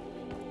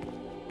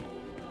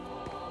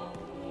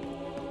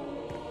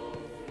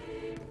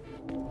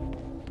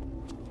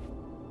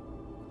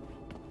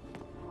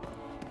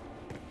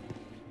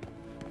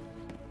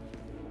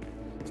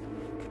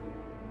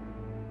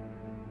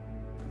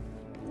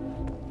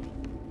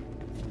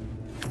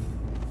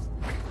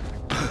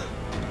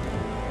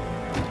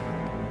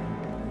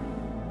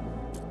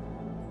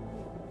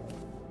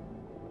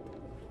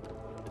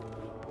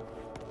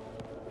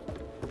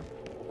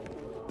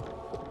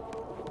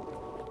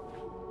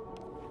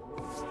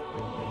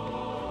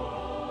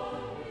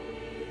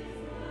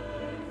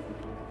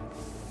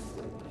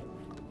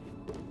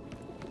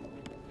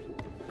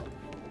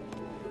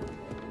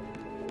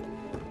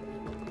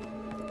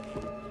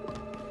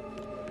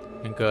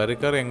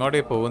 കയറി എങ്ങോട്ടേ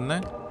പോകുന്നേ?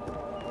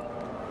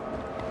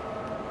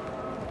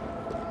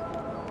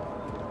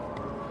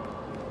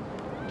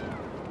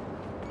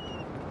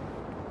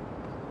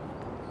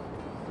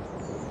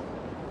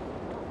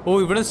 ഓ,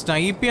 ഇവിടെ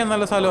സ്നൈപ്പ് ചെയ്യാൻ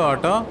നല്ല സ്ഥലമാണ്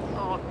കേട്ടോ.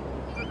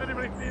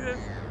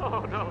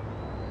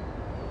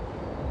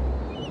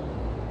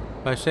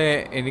 പക്ഷേ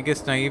എനിക്ക്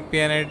സ്നൈപ്പ്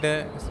ചെയ്യാനായിട്ട്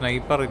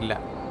സ്നൈപ്പർ ഇല്ല.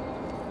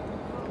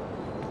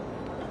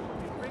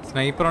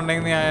 സ്നൈപ്പർ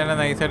ഉണ്ടെങ്കിൽ ഞാൻ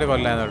നൈസായിട്ട്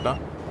കൊല്ലാന്ന് കേട്ടോ.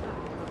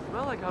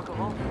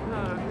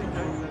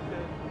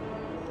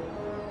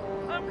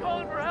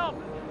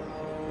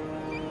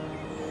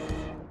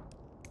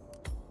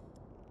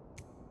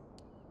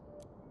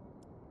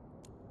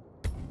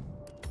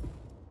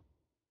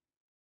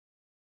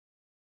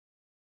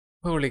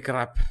 Holy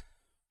crap.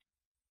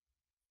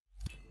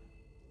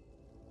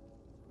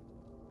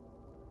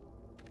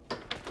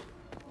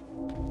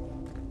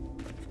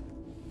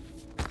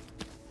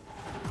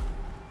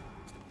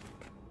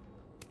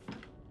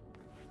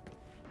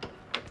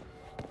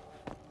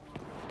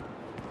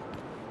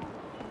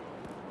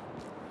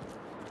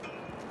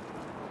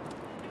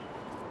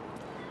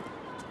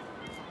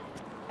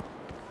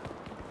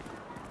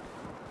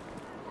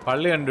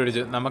 പള്ളി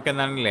കണ്ടുപിടിച്ചു. നമുക്ക്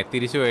എന്താണല്ലേ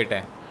തിരിച്ചു പോയിട്ടെ.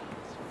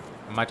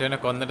 മറ്റവനെ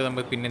കൊന്നിട്ട്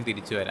നമുക്ക് പിന്നെ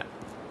തിരിച്ചു വരാം.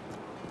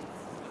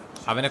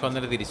 അവനെ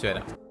കൊന്നിട്ട് തിരിച്ചു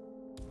വരാം.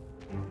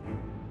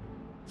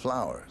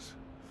 Flowers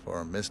for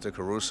Mr.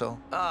 Caruso?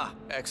 Ah,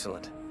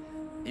 excellent.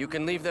 You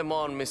can leave them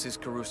on Mrs.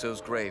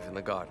 Caruso's grave in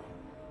the garden.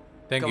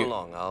 Thank you. Come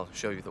along, I'll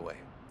show you the way.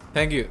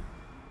 Thank you.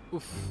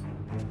 Oof.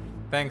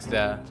 Thanks,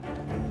 Dad.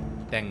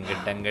 Dang,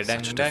 dang,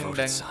 dang, dang,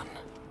 dang.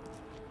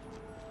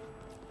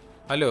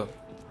 Hello.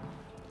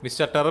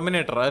 Mr.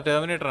 Terminator.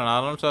 Terminator ആണ്.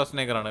 Arnold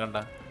Schwarzenegger ആണ് കണ്ട.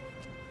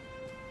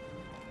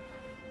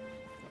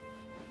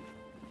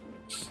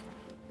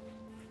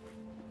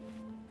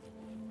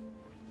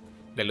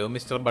 Hello,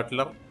 Mr.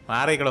 Butler.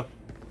 മാറിക്കടോ.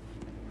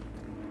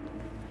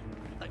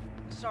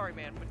 Sorry,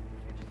 man, but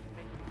you're just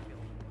making me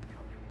feel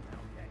uncomfortable,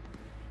 okay?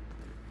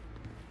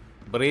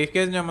 Brief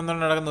case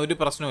ചുമന്നുകൊണ്ട് നടക്കുന്ന ഒരു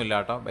പ്രശ്നമില്ല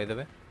കേട്ടോ, by the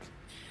way.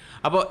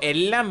 അപ്പോൾ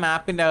എല്ലാ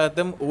മാപ്പിൻ്റെ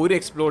അകത്തും ഒരു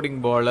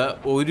എക്സ്പ്ലോഡിംഗ് ബോള്,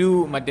 ഒരു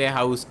മറ്റേ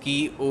ഹൗസ് കീ,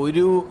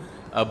 ഒരു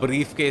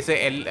ബ്രീഫ് കേസ്,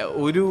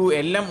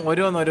 എല്ലാം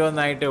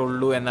ഓരോന്നോരോന്നായിട്ടേ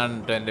ഉള്ളൂ എന്നാണ്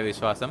കേട്ടോ എൻ്റെ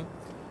വിശ്വാസം.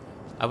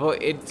 അപ്പോൾ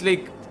ഇറ്റ്സ്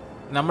ലൈക്ക്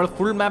നമ്മൾ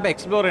ഫുൾ മാപ്പ്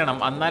എക്സ്പ്ലോർ ചെയ്യണം,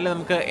 എന്നാലേ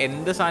നമുക്ക്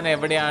എന്ത് സാധനം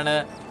എവിടെയാണ്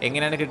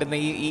എങ്ങനെയാണ് കിട്ടുന്ന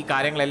ഈ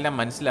കാര്യങ്ങളെല്ലാം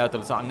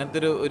മനസ്സിലാകത്തുള്ളൂ. സോ അങ്ങനത്തെ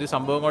ഒരു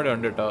സംഭവം കൂടെ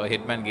ഉണ്ട് കേട്ടോ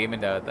ഹിറ്റ്മാൻ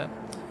ഗെയിമിൻ്റെ അകത്ത്.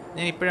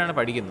 ഞാൻ ഇപ്പോഴാണ്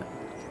പഠിക്കുന്നത്.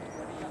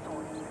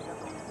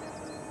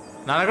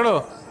 നടക്കടോ.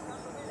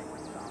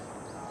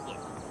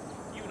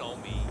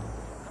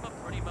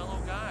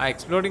 ആ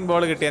എക്സ്പ്ലോഡിംഗ്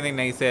ബോൾ കിട്ടിയാൽ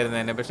നൈസ് ആയിരുന്നു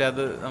തന്നെ, പക്ഷെ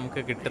അത് നമുക്ക്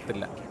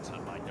കിട്ടത്തില്ല.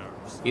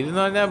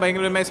 ഇതെന്ന് പറഞ്ഞാൽ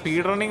ഭയങ്കരമായ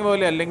സ്പീഡ് റണ്ണിങ്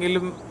പോലെ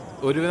അല്ലെങ്കിലും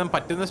ഒരുവിധം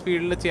പറ്റുന്ന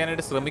സ്പീഡിൽ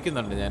ചെയ്യാനായിട്ട്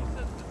ശ്രമിക്കുന്നുണ്ട് ഞാൻ.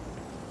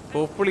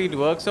 Hopefully it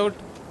works out.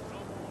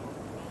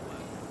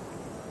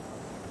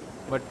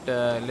 But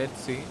let's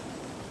see.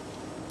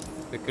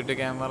 Security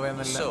camera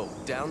എന്നല്ല. So,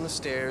 down the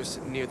stairs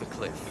near the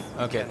cliff.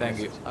 Okay, thank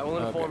you. I will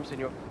inform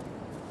Senor.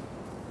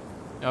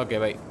 Okay,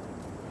 bye.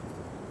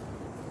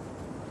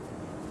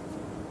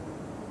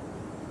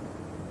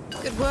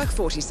 Good work,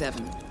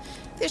 47.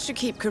 This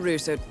should keep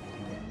Caruso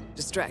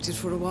distracted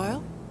for a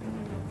while.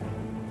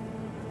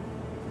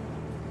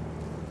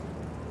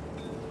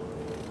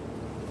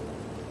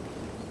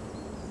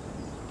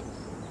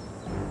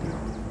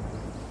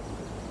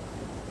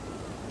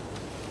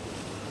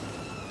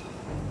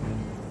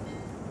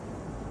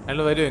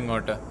 അയാൾ വരും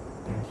ഇങ്ങോട്ട്.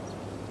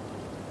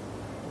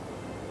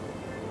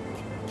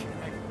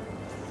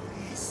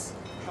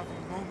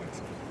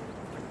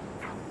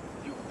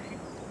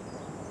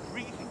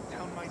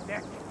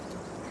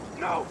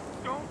 No,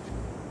 don't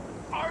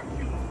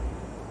argue.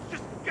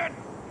 Just get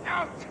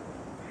out.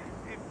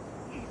 If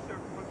ether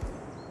was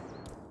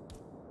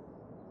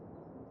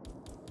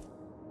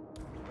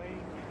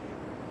playing,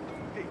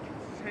 they can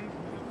send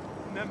me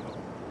a memo.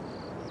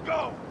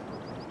 Go.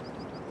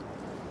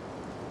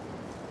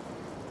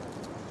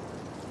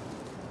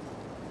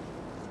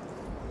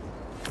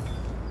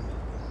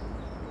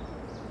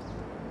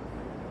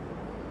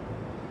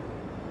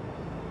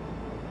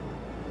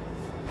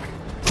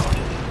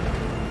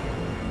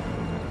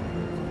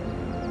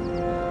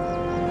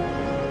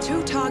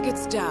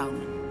 Targets down.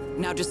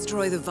 Now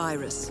destroy the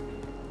virus.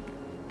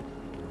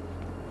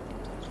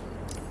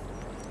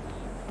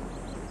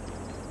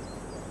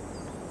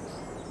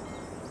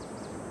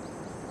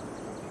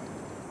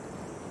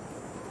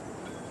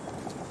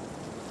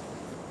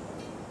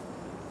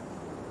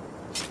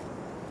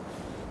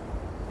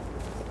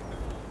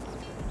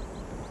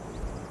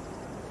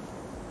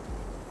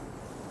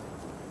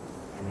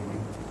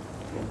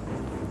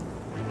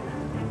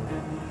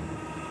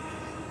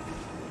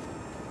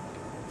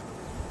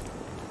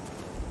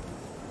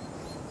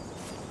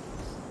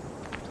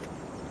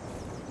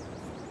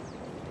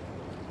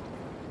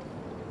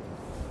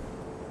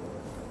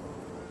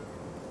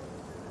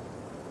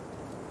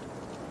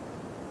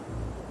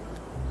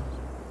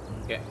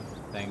 Okay,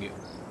 thank you.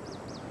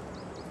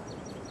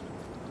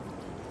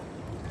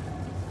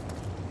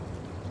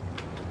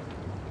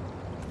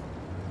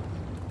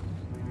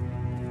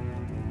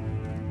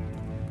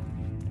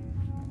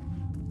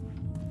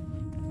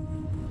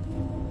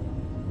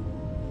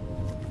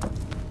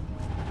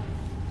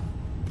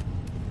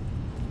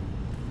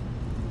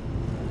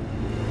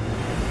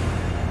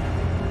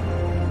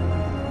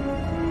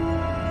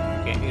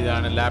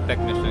 ഇതാണ് lab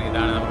technician,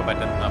 ഇതാണ് നമുക്ക്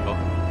പറ്റുന്നത്. അപ്പോൾ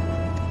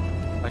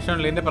പക്ഷേ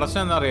ഇതിൻ്റെ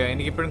പ്രശ്നം എന്താ പറയുക,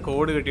 എനിക്കിപ്പോഴും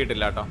കോഡ്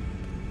കിട്ടിയിട്ടില്ല കേട്ടോ.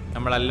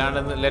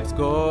 നമ്മളല്ലാണ്ട് let's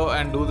go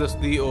and do this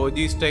the OG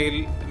style,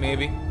 may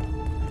be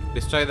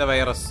destroy the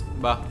virus.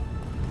 ബാ,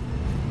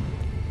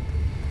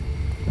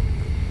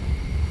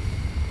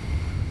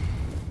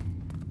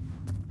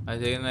 അത്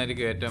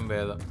ചെയ്യുന്നതായിരിക്കും ഏറ്റവും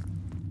ഭേദം.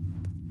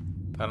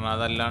 കാരണം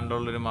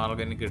അതല്ലാണ്ടുള്ളൊരു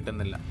മാർഗം എനിക്ക്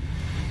കിട്ടുന്നില്ല.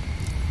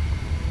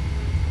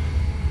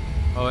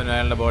 ഓ,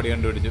 അയാളുടെ ബോഡി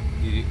കണ്ടുപിടിച്ചു.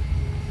 G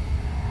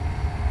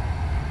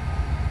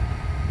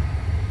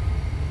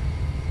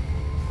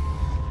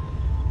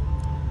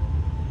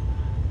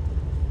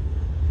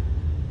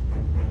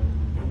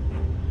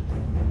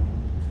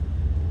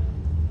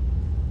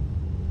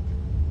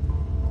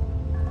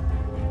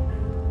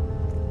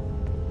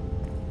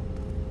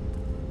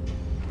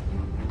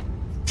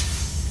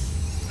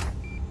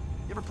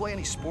Play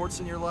any sports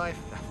in your life?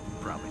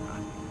 Probably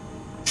not.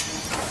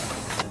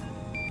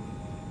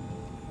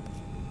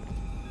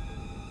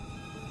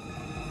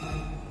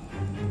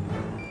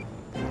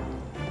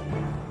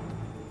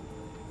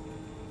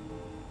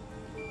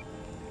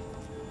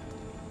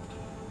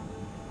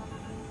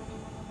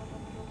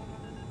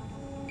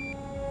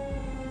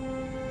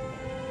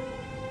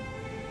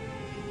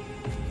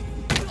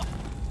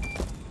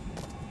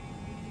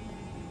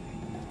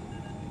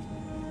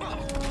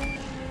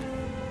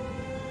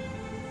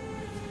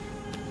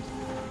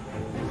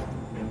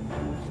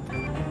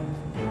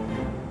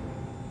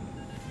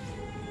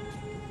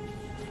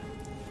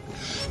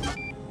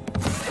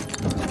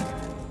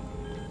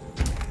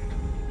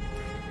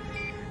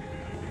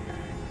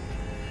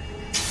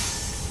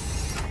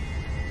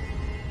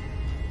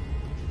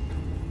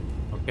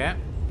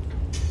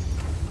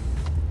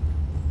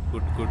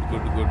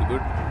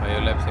 Good.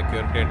 ബയോലാബ്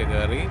security ആയിട്ട്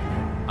കയറി.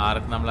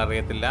 ആർക്കും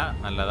നമ്മളറിയത്തില്ല.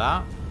 നല്ലതാ.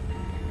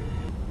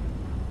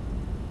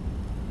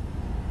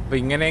 അപ്പം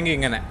ഇങ്ങനെയെങ്കിൽ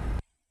ഇങ്ങനെ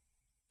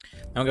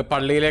നമുക്ക്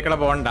പള്ളിയിലേക്കുള്ള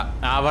പോകണ്ട.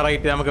 ആ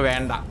വെറൈറ്റി നമുക്ക്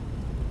വേണ്ട.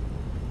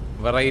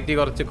 വെറൈറ്റി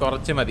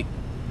കുറച്ച് മതി.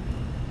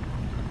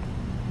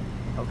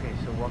 Okay,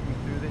 so walk me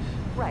through this.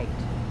 Right.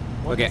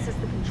 Well, Okay. This is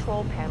the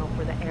control panel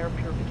for the air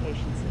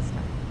purification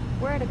system.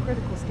 We're at a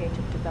critical stage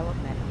of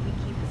development, and we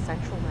keep the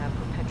central lab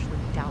perpetually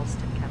doused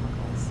in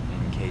chemicals.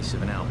 In case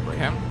of an outbreak.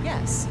 Okay.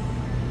 Yes.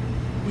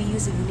 We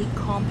use a unique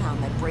compound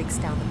that breaks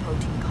down the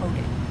protein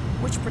coating,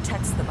 which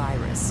protects the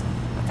virus,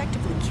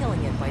 effectively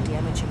killing it by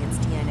damaging its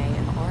DNA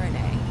and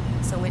RNA.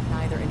 so it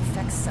neither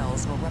infects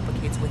cells nor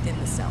replicates within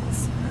the cells.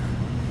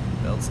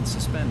 Belts and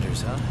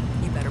suspenders, huh?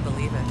 You better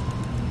believe it.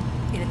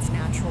 In its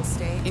natural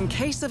state. In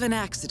case of an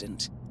accident,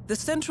 the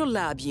central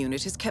lab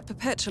unit is kept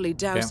perpetually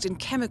doused in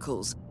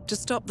chemicals to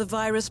stop the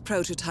virus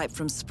prototype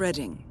from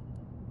spreading.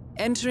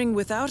 Entering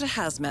without a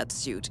hazmat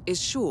suit is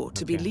sure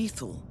to be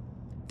lethal.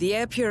 The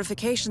air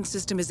purification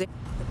system is... The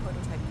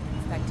prototype can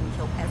infect and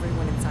kill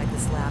everyone inside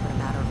this lab in a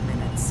matter of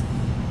minutes.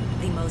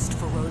 The most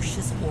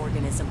ferocious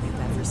organism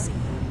we've ever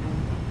seen.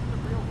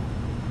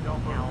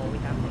 Now all we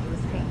have to do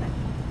is tame it.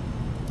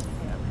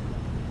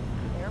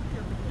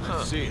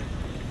 See it.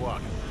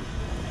 Walk.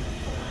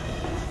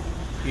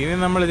 ഇനി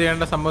നമ്മൾ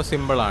ചെയ്യേണ്ട സംഭവം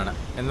സിമ്പിളാണ്.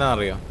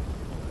 എന്താണെന്നറിയോ?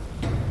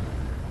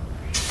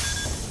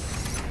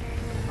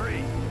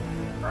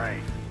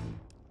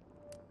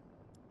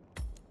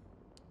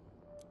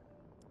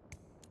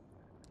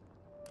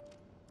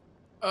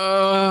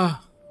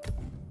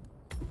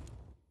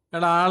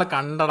 എടാ ആള്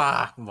കണ്ടടാ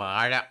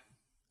വാഴ.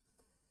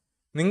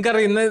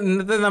 നിങ്ങൾക്കറിയാം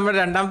ഇന്നത്തെ നമ്മുടെ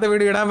രണ്ടാമത്തെ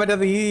വീഡിയോ ഇടാൻ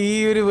പറ്റാത്ത ഈ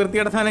ഒരു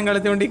വൃത്തിയുടെ സാധനം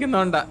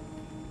കളിച്ചുകൊണ്ടിരിക്കുന്നോണ്ടാ.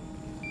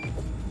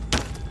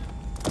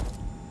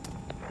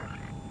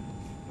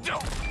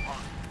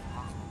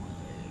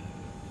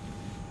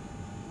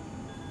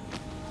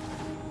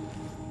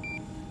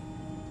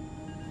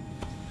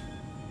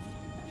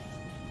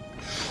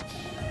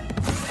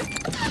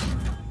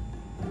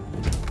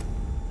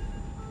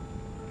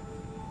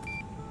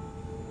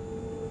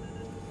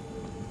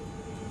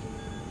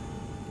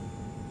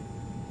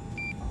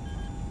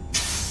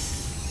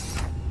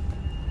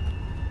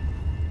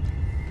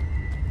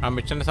 ആ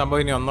മിഷന്റെ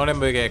സംഭവം ഇനി ഒന്നോടെയും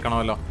പോയി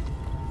കേൾക്കണമല്ലോ.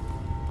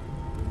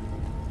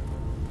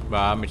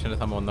 ആ മിഷന്റെ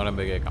സംഭവം ഒന്നോടെയും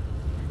പോയി കേൾക്കാം.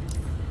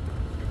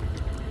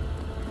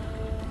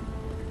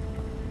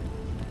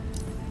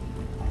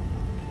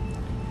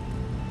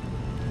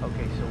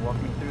 Okay, so walk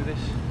me through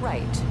this.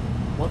 Right.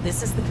 Well, this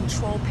is the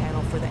control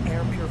panel for the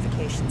air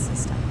purification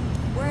system.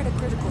 We're at a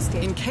critical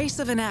stage. In case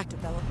of an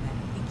development,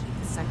 we keep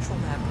the central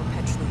lab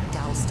perpetually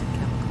doused in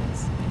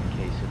chemicals. In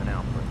case of an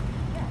outbreak.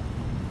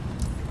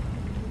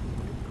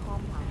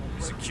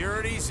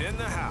 Security's in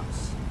the house.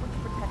 Which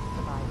protects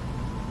the virus.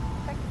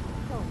 Effectively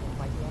kills it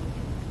by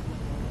damaging the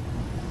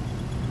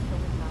so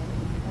it neither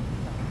infects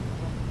cells.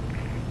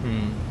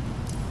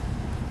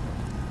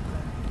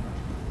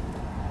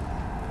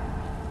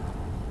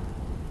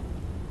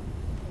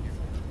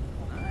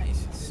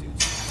 Nice. It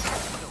suits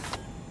you.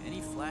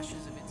 Any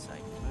flashes of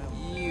insight?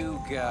 You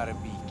gotta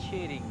be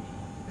kidding me.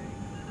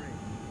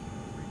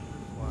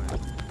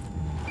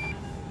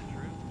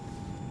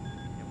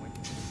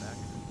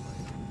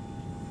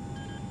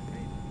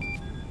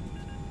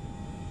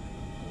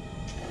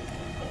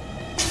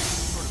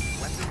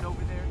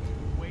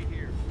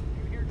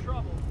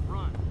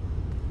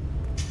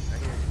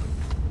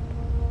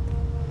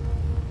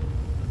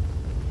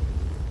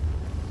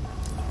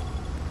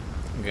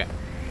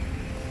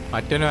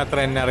 മറ്റൊന്നും അത്ര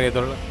എന്നെ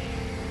അറിയത്തുള്ളൂ.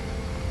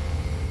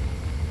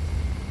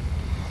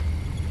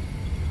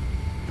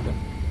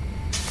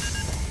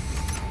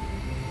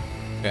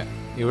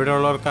 ഇവിടെ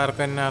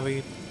ഉള്ളവർക്കാർക്കും എന്നെ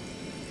അറിയും.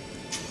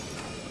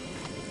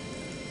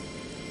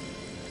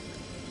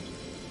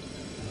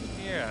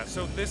 Yeah,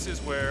 so this is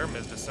where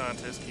Ms.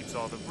 DeSantis keeps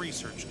all the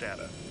research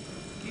data.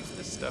 Keeps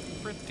this stuff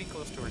pretty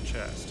close to her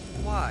chest.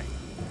 Why?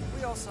 We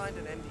all signed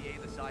an NDA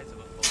the size of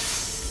a boat.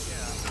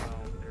 Yeah, well,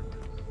 there was...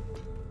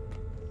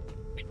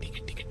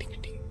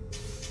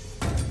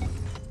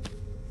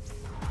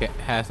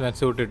 ഹാസ്മാറ്റ്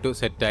suit ഇട്ടു,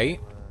 സെറ്റായി.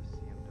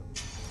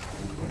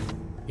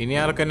 ഇനി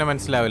ആർക്കും എന്നെ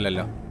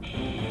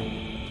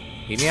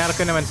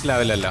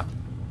മനസ്സിലാവില്ലല്ലോ.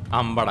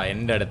 അമ്പട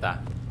എൻ്റെ അടുത്താ.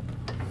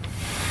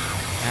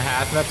 ഞാൻ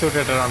ഹാസ്മാറ്റ് suit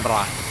ഇട്ടിട്ടുണ്ടോ?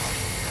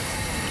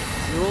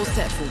 You're all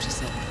set,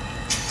 47.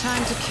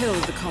 Time to kill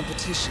the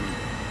competition.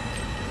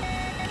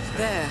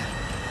 There,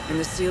 in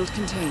the sealed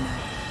container,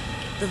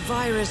 the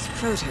virus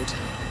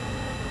prototype.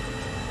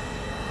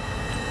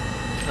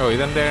 ഓ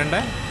ഇതെന്താ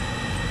വേണ്ടേ?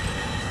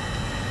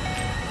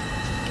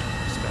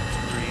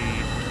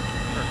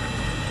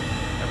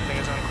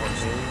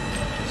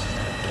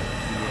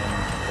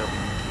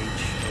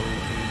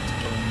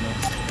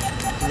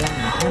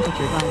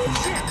 Temperature rising.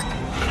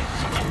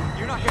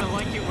 You're not gonna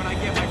like it when I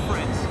get my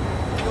friends.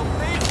 You'll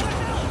pay for it.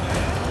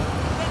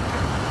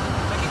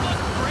 Like it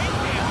goes brain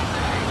damage.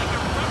 Like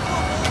a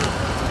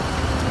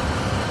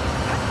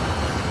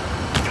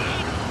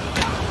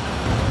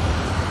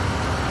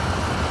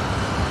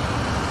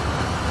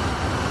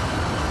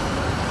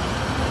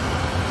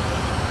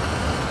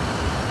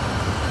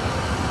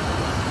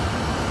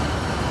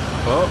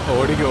Oh,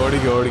 ഓടിക്കോ.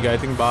 I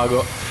think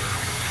Bago.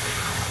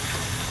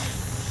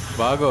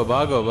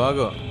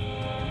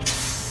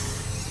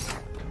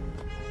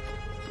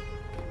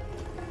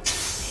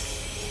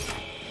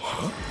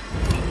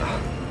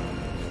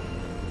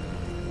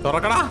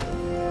 തുറക്കടാ.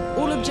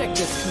 All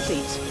objectives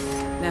complete.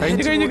 Now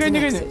head കഴിഞ്ഞു. towards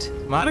an exit.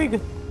 മാറിക്ക്.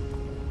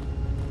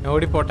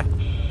 ഓടിപ്പോട്ടെ.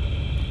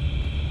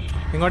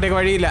 ഇങ്ങോട്ടേക്ക്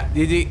വഴിയില്ല.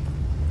 ജിജി.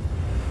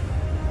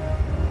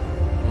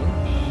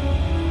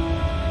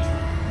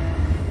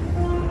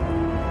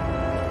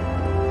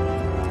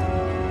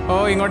 ഓ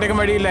ഇങ്ങോട്ടേക്കും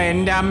വഴിയില്ല.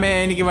 എൻ്റെ അമ്മ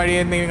എനിക്ക് വഴി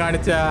എന്തെങ്കിലും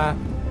കാണിച്ചാ.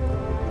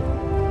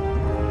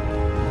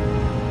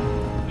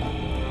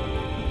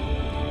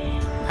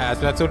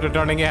 ഹാസ്ബാറ്റ് സൂട്ട്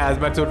ഇട്ടുണ്ടെങ്കിൽ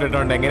ഹാസ്ബാറ്റ് സൂട്ട്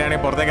ഇട്ടുണ്ട്.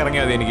 എങ്ങനെയാണെങ്കിൽ പുറത്തേക്ക്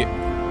ഇറങ്ങിയാൽ മതി എനിക്ക്.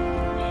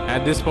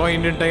 At this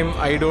point in time,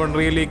 I don't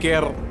really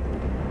care.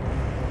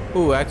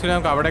 Actually,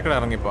 നമുക്ക് അവിടെ കൂടെ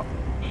ഇറങ്ങിപ്പോ.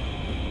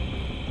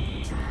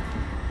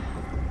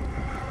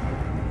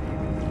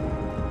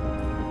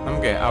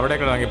 നമുക്ക് അവിടെ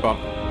കൂടെ ഇറങ്ങിപ്പോ.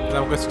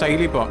 നമുക്ക്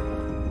സ്റ്റൈലിൽ പോവാം.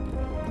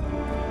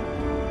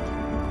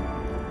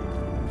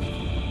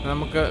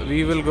 നമുക്ക് we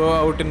will go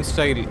out in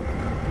style.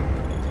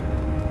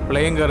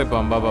 Plain കയറി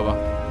പോവാം. ബാ.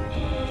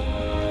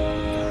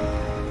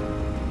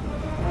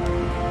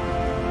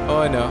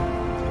 Oh no.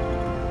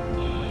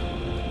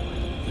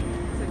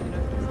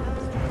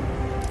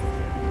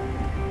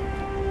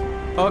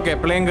 Okay,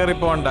 പ്ലെയിൻ കയറി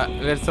പോകണ്ട.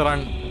 Let's run.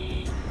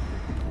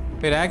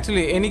 പിന്നെ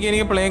ആക്ച്വലി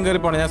എനിക്ക് പ്ലെയിൻ കയറി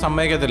പോകണം. ഞാൻ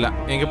സമ്മതിക്കത്തില്ല.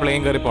 എനിക്ക്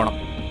പ്ലെയിൻ കയറി പോകണം.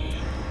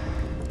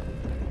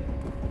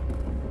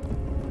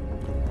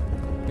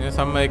 ഞാൻ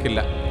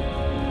സമ്മതിക്കില്ല.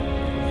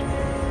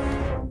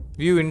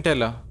 View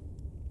ഇൻറ്റല്ലോ.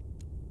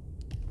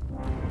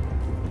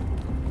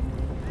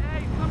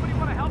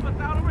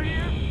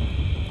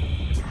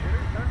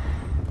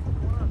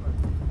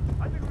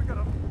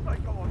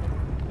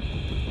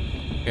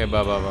 Okay,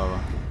 ba.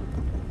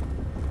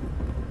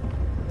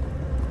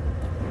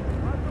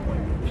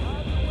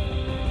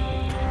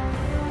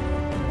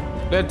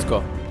 Let's go.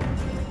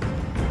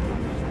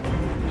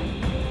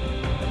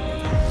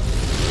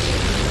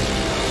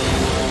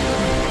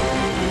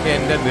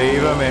 എന്റെ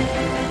ദൈവമേ,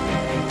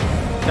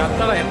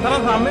 ചത്തട എത്ര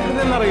സമയം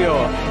എടുത്തെന്നറിയോ?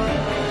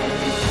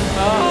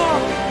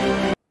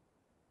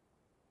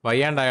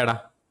 വയ്യാണ്ടായടാ.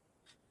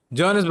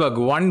 Johannesburg,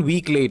 1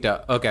 week later.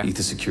 Okay.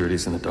 Ether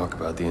Security's in the dark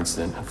about the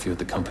incident. A few at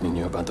the company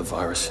knew about the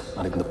virus.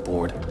 Not even the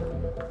board.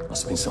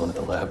 Must have been someone at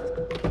the lab.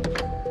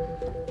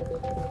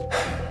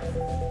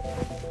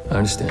 I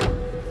understand.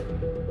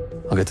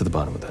 I'll get to the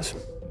bottom of this.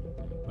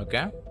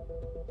 Okay.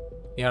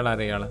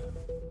 Yala.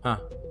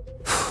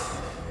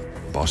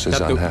 Boss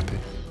is unhappy.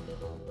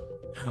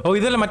 Oh,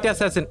 idella matte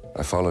assassin.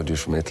 I followed you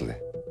from Italy.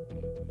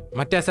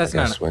 Matte assassin.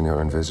 I guess when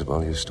you're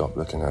invisible, you stop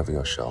looking over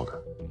your shoulder.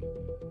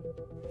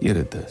 You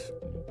did this.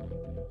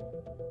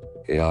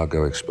 Iago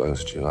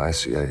exposed you.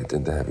 ICA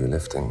did the heavy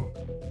lifting.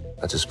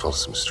 I just pulled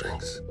some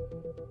strings.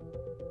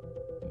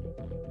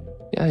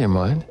 Yeah, you're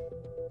mine.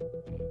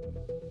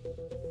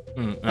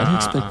 I didn't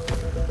expect...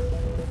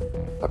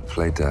 I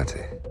play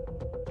dirty.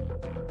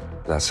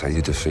 That's how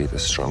you defeat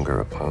a stronger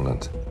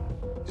opponent.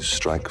 You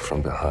strike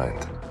from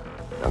behind.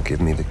 Now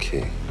give me the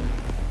key.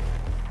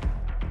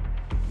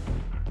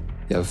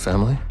 You have a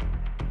family?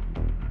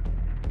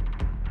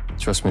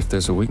 Trust me, if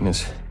there's a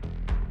weakness,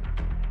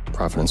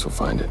 Providence will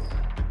find it.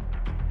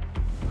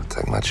 I'll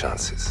take my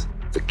chances.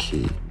 The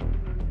key.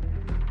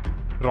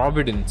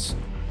 Providence.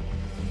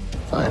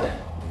 Fine.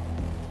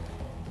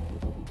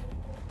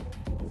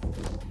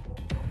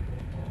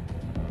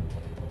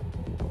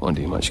 Won't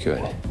do you much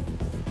good.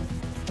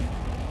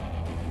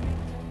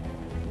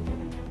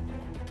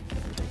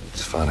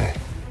 It's funny.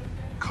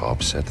 Cobb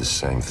said the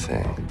same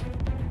thing.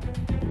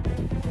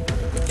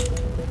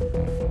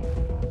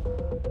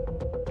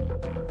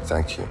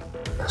 Thank you,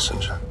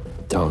 messenger.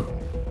 Don't.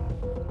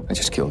 I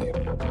just killed you.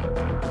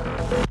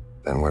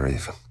 Then we're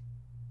even.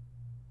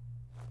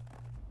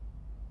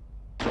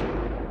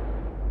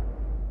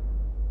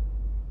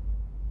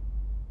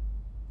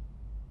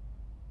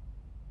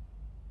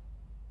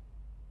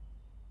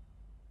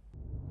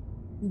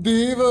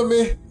 ദൈവമേ,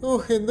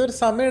 എന്തൊരു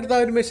സമയം എടുത്ത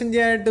ഒരു machine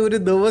ചെയ്യാനായിട്ട്. ഒരു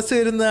ദിവസം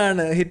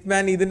ഇരുന്നതാണ്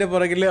Hitman ഇതിന്റെ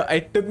പുറകില്.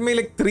 It took me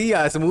like 3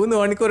 hours. 3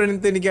 മണിക്കൂർ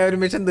എടുത്ത് എനിക്ക് ആ ഒരു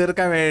മെഷീൻ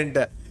തീർക്കാൻ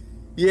വേണ്ടിട്ട്.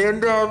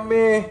 എന്റെ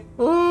അമ്മേ.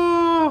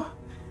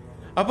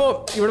 അപ്പോൾ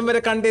ഇവിടം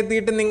വരെ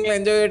കണ്ടെത്തിയിട്ട് നിങ്ങൾ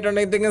എൻജോയ്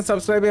ചെയ്തിട്ടുണ്ടെങ്കിൽ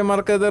സബ്സ്ക്രൈബ് ചെയ്യാൻ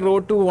മറക്കരുത്.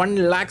 റോഡ് ടു 1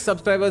 lakh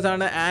സബ്സ്ക്രൈബേഴ്സ്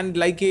ആണ്.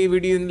 ആൻഡ് ലൈക്ക് ഈ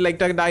വീഡിയോ ലൈക്ക്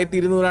ടാർഗറ്റ്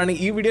 1200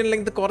 ഈ വീഡിയോ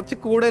ലെങ്ത് കുറച്ച്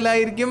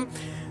കൂടുതലായിരിക്കും.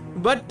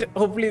 But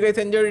hopefully you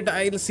guys enjoy it.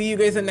 I will see you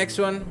guys in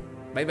next one.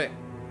 Bye bye.